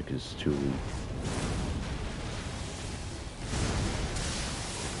 My mimic is too weak.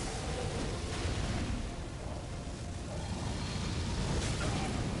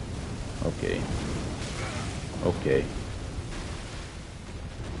 Okay. Okay.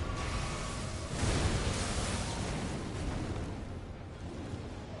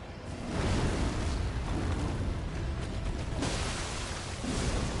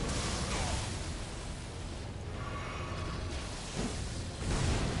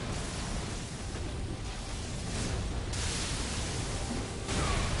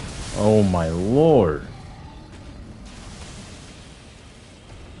 Oh my lord.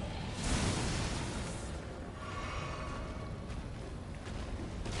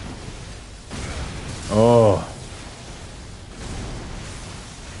 Oh.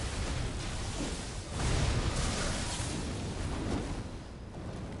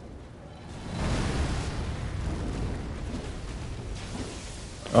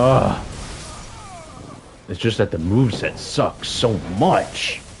 Ugh. It's just that the moveset sucks so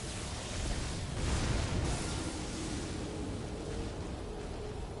much.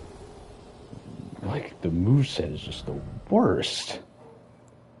 Like, the moveset is just the worst.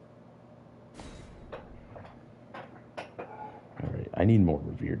 Alright, I need more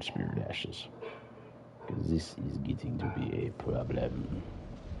revered spirit ashes. Because this is getting to be a problem.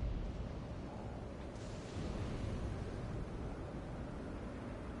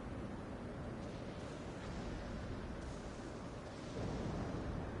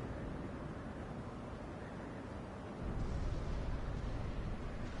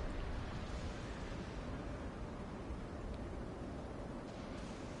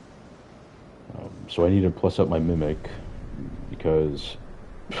 So I need to plus up my mimic because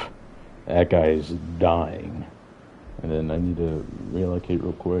that guy is dying. And then I need to reallocate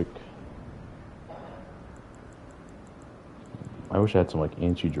real quick. I wish I had some like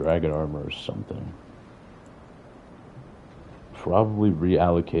anti-dragon armor or something. Probably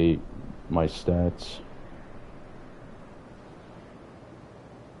reallocate my stats.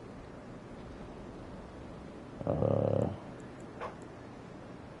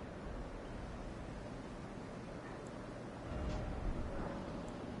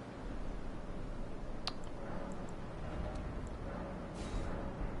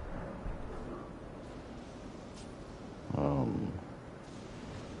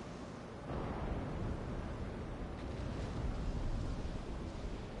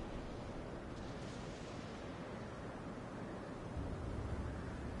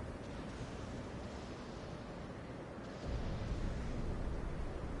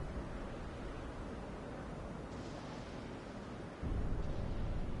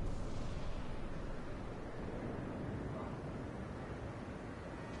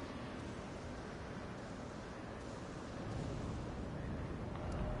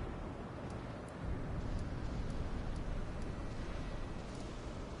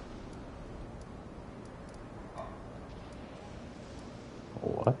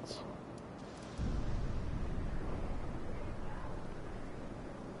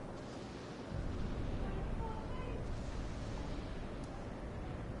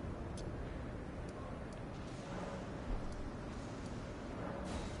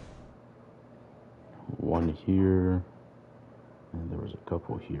 one here, and there was a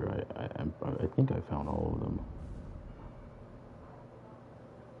couple here. I think I found all of them.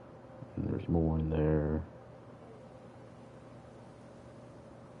 And there's more in there.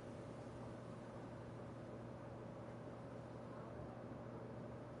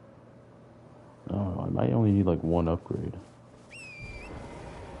 Oh, I might only need like one upgrade.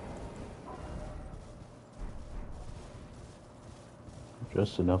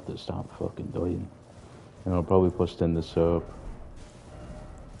 Just enough to stop fucking dying. And I'll probably plus 10 this up.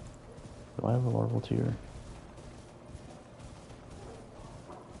 Do I have a larval tier?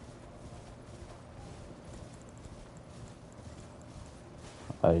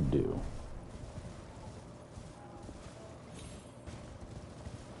 I do.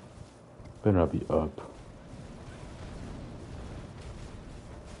 Better not be up.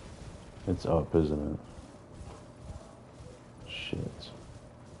 It's up, isn't it? Shit.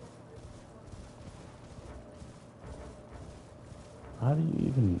 How do you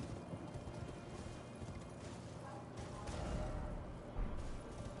even...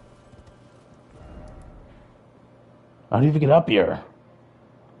 How do you even get up here?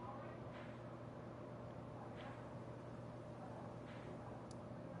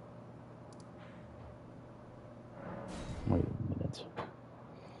 Wait a minute.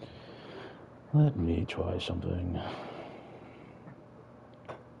 Let me try something.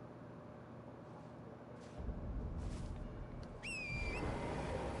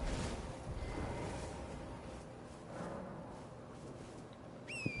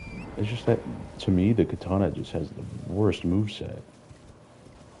 It's just that, to me, the katana just has the worst moveset.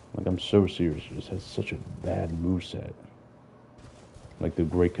 Like, I'm so serious, it just has such a bad moveset. Like, the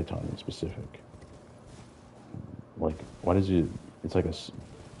great katana in specific. Like, why does it... It's like a...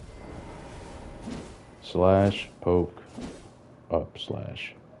 Slash, poke, up,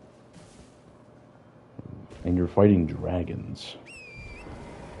 slash. And you're fighting dragons.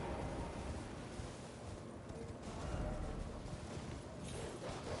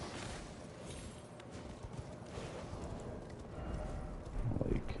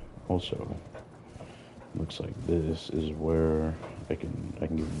 Also, looks like this is where I can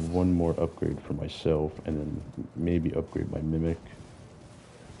get one more upgrade for myself, and then maybe upgrade my mimic.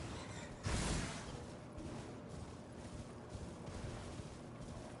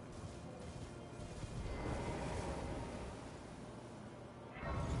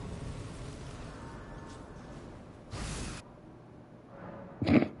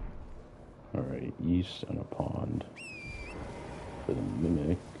 All right, east and a pond for the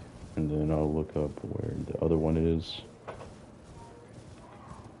mimic. And then I'll look up where the other one is.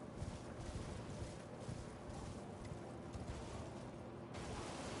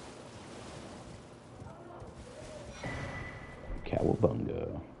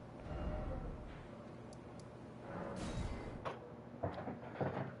 Cowabunga.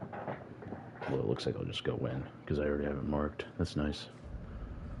 Well, it looks like I'll just go in, because I already have it marked. That's nice.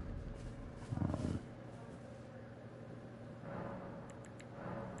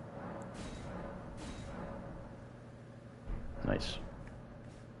 Nice.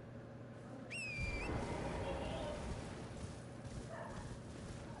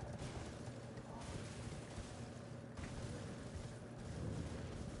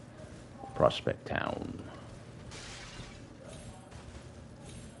 Prospect Town.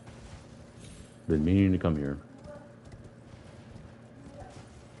 Been meaning to come here.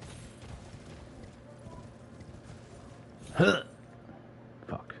 Huh.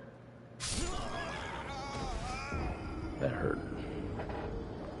 Fuck. That hurt.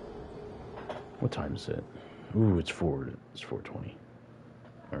 What time is it? Ooh, it's 4:20.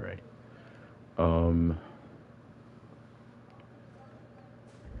 All right.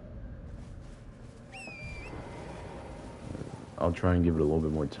 I'll try and give it a little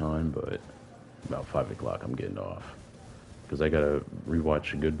bit more time, but about 5 o'clock I'm getting off. Because I gotta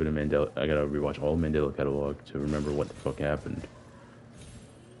rewatch a good bit of Mandela. I gotta rewatch all Mandela catalog to remember what the fuck happened.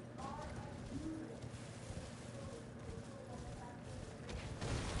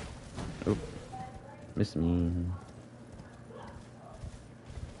 Oh, missed me.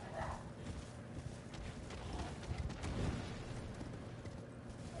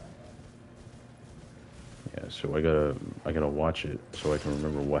 Yeah, so I gotta watch it so I can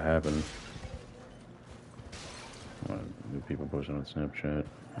remember what happened. New people posting on Snapchat.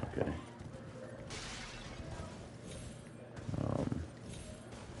 Okay.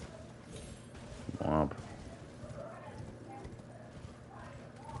 Womp.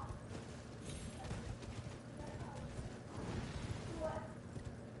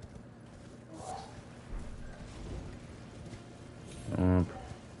 Womp.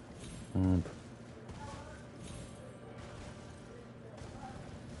 Womp.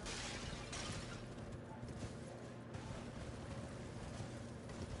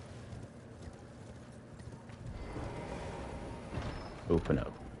 open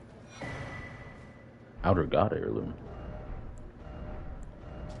up. Outer God heirloom.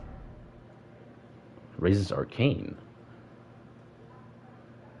 Raises arcane.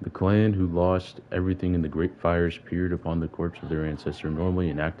 The clan who lost everything in the great fires peered upon the corpse of their ancestor, normally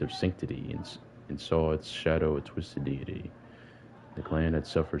an act of sanctity, and saw its shadow a twisted deity. The clan had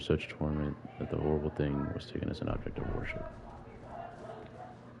suffered such torment that the horrible thing was taken as an object of worship.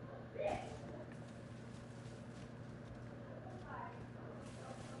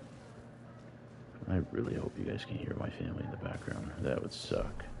 I really hope you guys can hear my family in the background. That would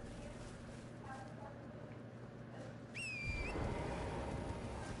suck.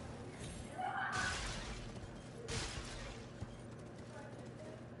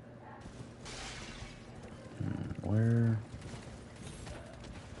 Where?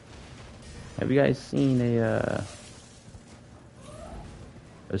 Have you guys seen a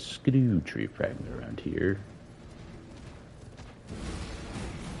skidoo tree fragment around here?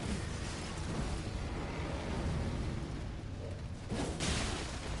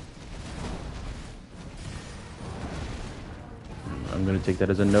 I'm gonna take that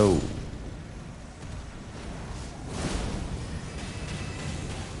as a no.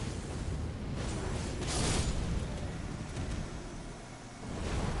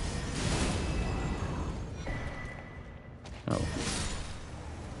 Oh.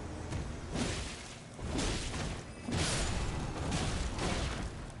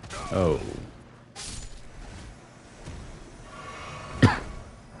 Oh.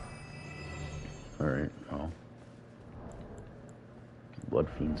 Alright, well.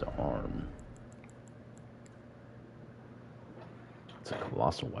 Bloodfiend's arm. It's a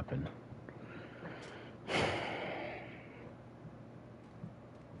colossal weapon.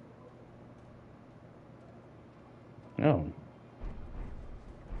 Oh.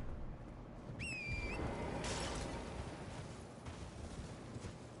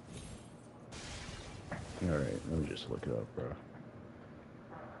 Alright, let me just look it up, bro.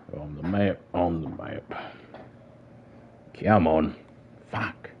 On the map, on the map. Come on.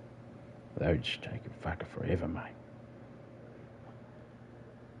 Fuck. That would just take a fucker forever, mate.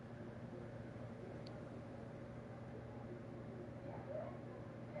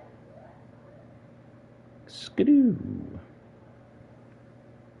 Skidoo.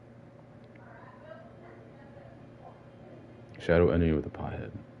 Shadow enemy with a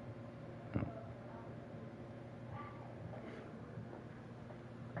pothead. Oh.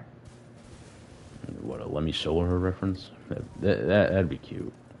 What, a Lemmy Solar reference? That'd be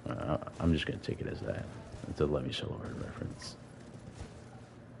cute. I'm just gonna take it as that. It's a Lemmy Solar reference.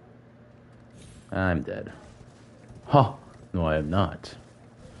 I'm dead. Huh. No, I am not.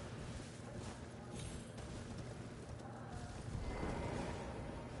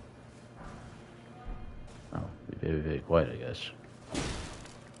 Oh, be very, very quiet, I guess.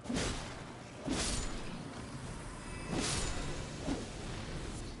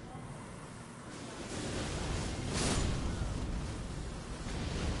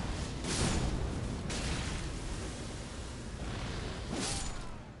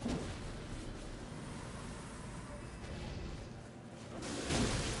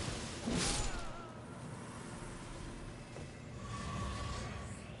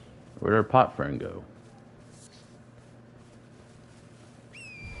 Where'd our pot friend go?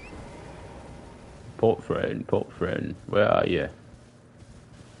 Pot friend, where are you?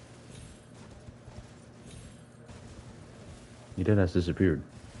 He dead has disappeared.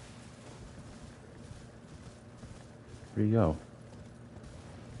 Where'd he go?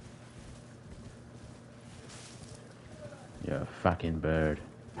 Yeah, fucking bird.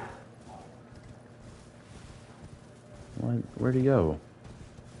 What? Where'd he go?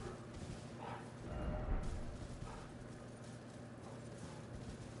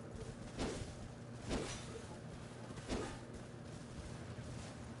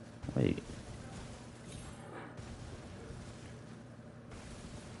 Wait.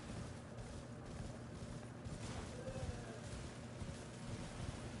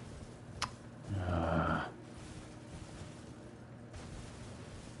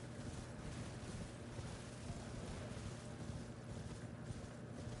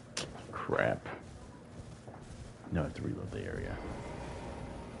 Crap. Now I have to reload the area.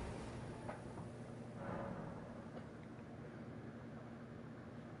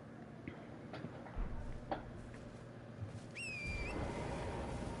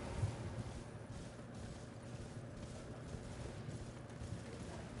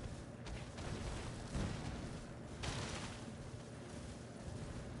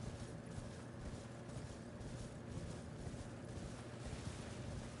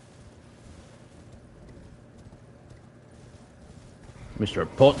 Mr.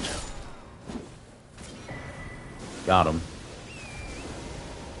 Pot. Got him.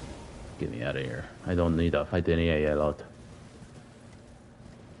 Get me out of here. I don't need to fight any AI lot.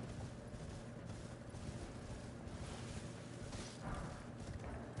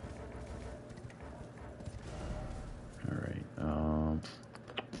 Alright,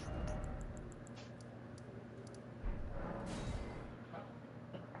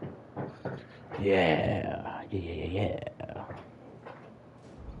 yeah.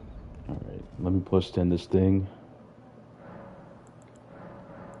 Alright, let me plus 10 this thing.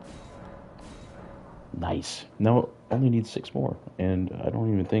 Nice. Now, only need 6 more, and I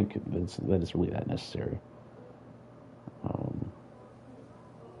don't even think that it's really that necessary.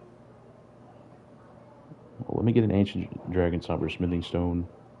 Well, let me get an ancient dragon somber smithing stone,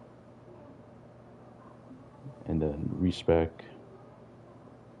 and then respec.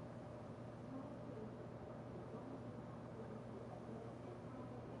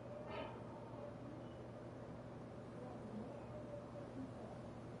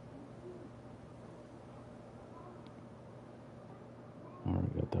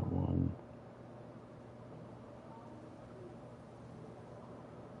 Alright, got that one.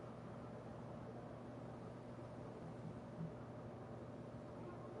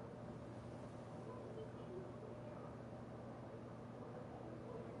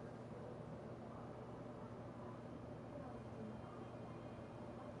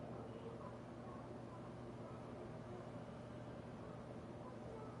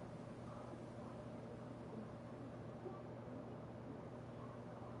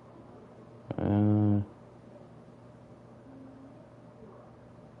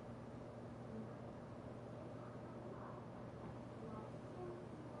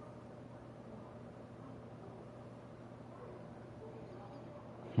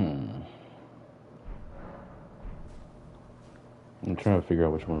 I'm trying to figure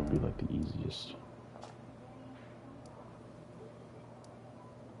out which one would be like the easiest.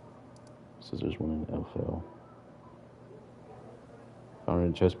 So there's one in LFL. Found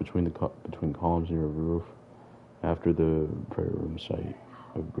in a chest between columns near a roof, after the prayer room site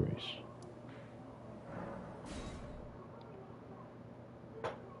of grace.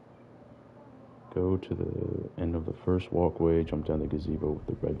 Go to the end of the first walkway, jump down the gazebo with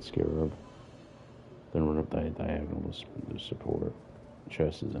the red scarab, then run up the diagonal to support. The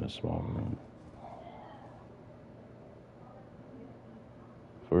chest is in a small room.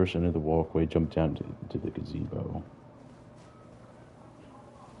 First, enter the walkway, jump down to the gazebo.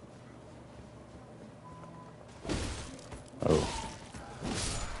 Oh.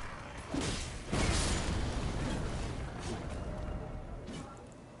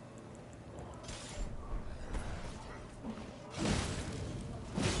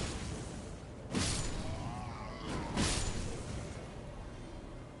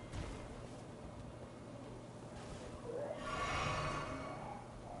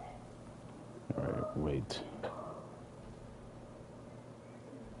 Wait.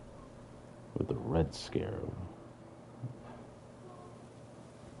 With the red scarab.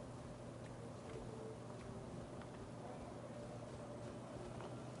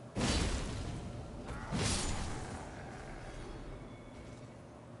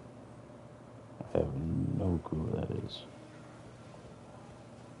 I have no clue what that is.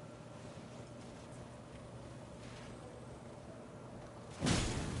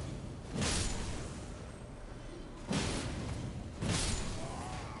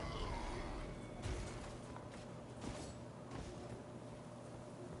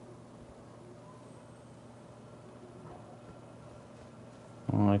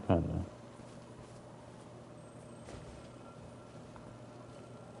 Well, I kind of...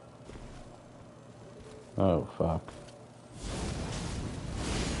 Oh, fuck.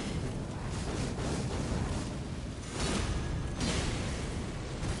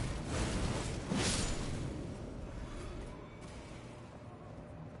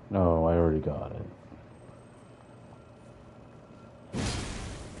 No, I already got it.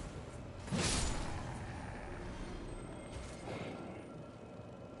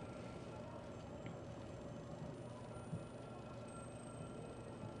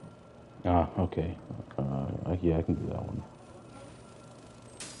 Ah, okay. Yeah, I can do that one.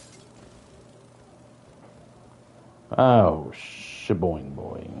 Oh, shaboing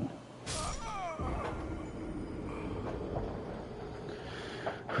boing.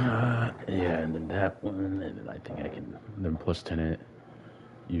 Yeah, and then that one, and then I think I can then plus 10 it.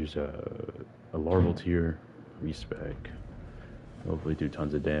 Use a larval tier, respec. Hopefully do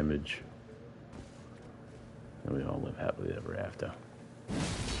tons of damage. And we all live happily ever after.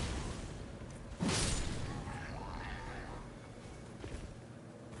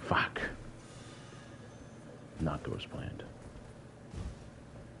 Fuck. Not go as planned.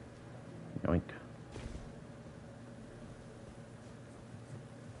 Yoink.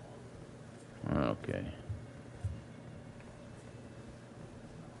 Okay.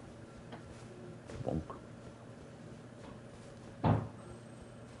 Bonk.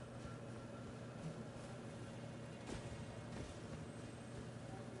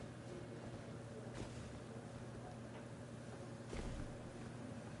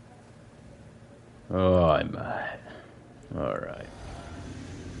 Oh, I'm alright.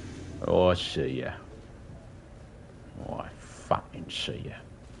 Oh, I see ya. Oh, I fucking see ya.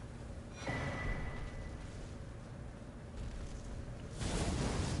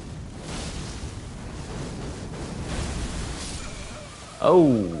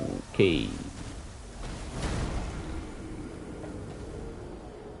 Okay.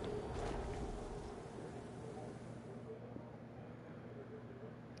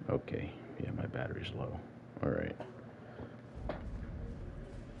 Okay. Yeah, my battery's low. Alright.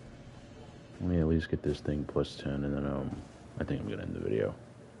 Let me at least get this thing plus 10 and then I think I'm gonna end the video.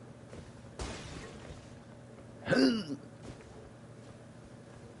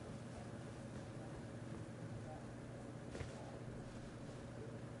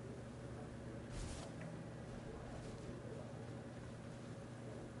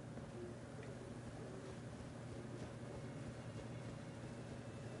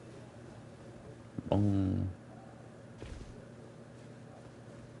 Boom.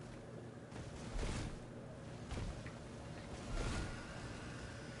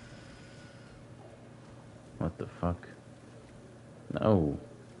 What the fuck? No.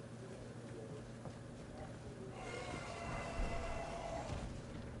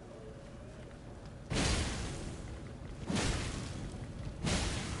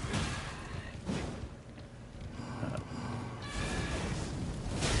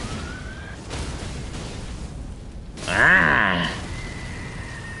 Ah!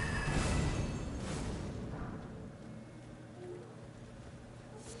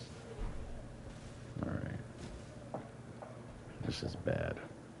 Alright. This is bad.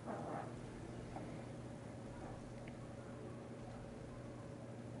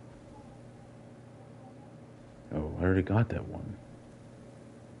 Oh, I already got that one.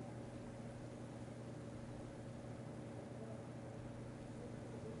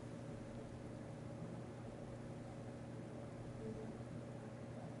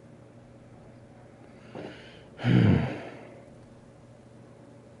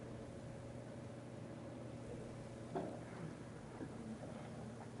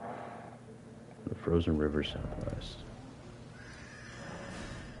 The frozen river southwest.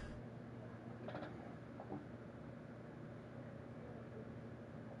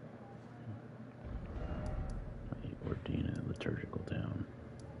 Ordina, liturgical town.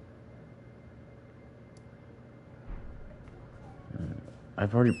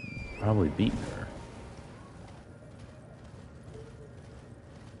 I've already probably beaten her.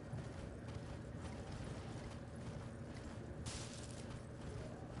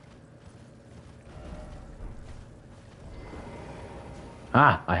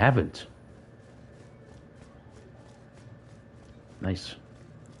 Ah, I haven't. Nice.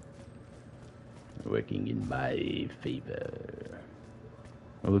 Working in my favor.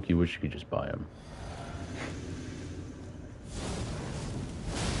 Oh, look, you wish you could just buy them.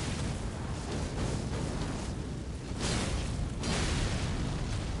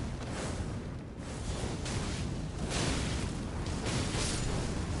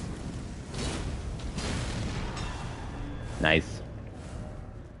 Nice.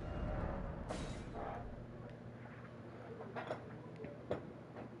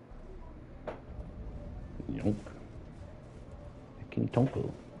 Nope. Iking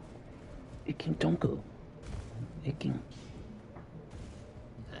Tonko. Iking Tonko. Iking.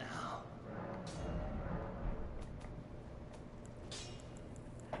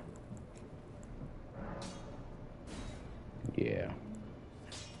 Yeah.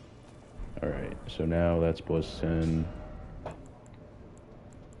 Alright, so now that's plus 10.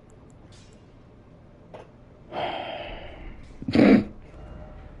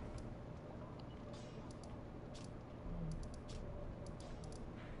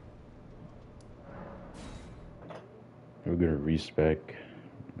 We're gonna respec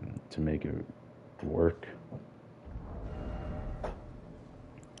to make it work.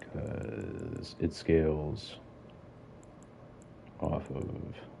 Because it scales off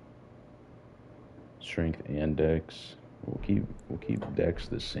of strength and dex. We'll keep dex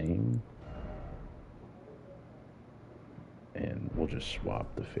the same. And we'll just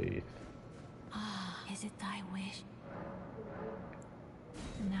swap the faith. Ah, is it thy wish?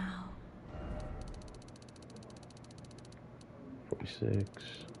 Now 36,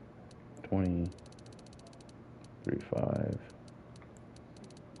 20, 35.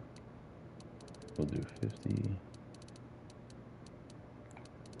 We'll do 50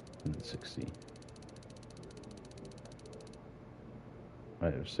 and 60. I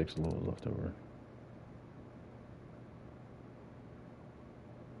have 6 lows left over.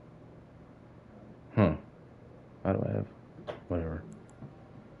 Huh. How do I have? Whatever.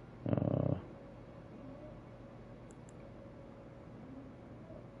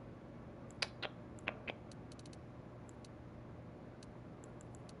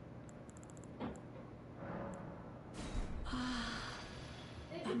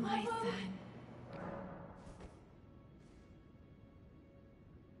 My son.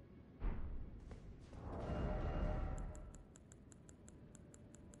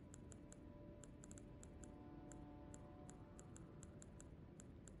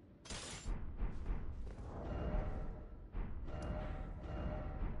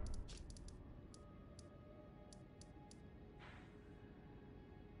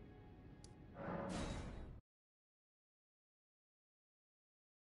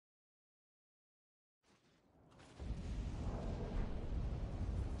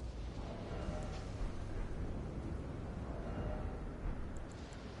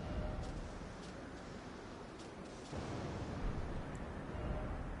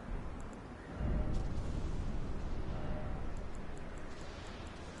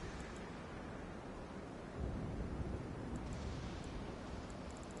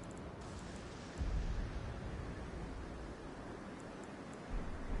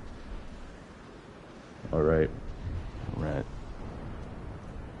 All right. We're at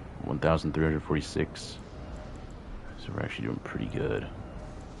 1,346. So we're actually doing pretty good.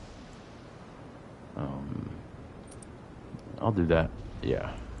 I'll do that.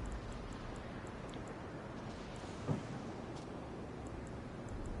 Yeah.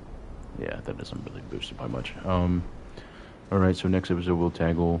 Yeah, that doesn't really boost it by much. Alright, so next episode we'll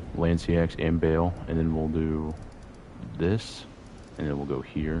tackle Lanciax and Bale, and then we'll do this, and then we'll go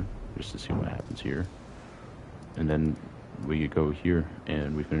here, just to see what happens here. And then we go here,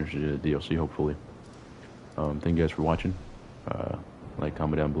 and we finish the DLC, hopefully. Thank you guys for watching. Like,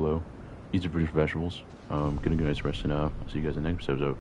 comment down below. Eat some fruits and vegetables. Get a good night's rest, and I'll see you guys in the next episode.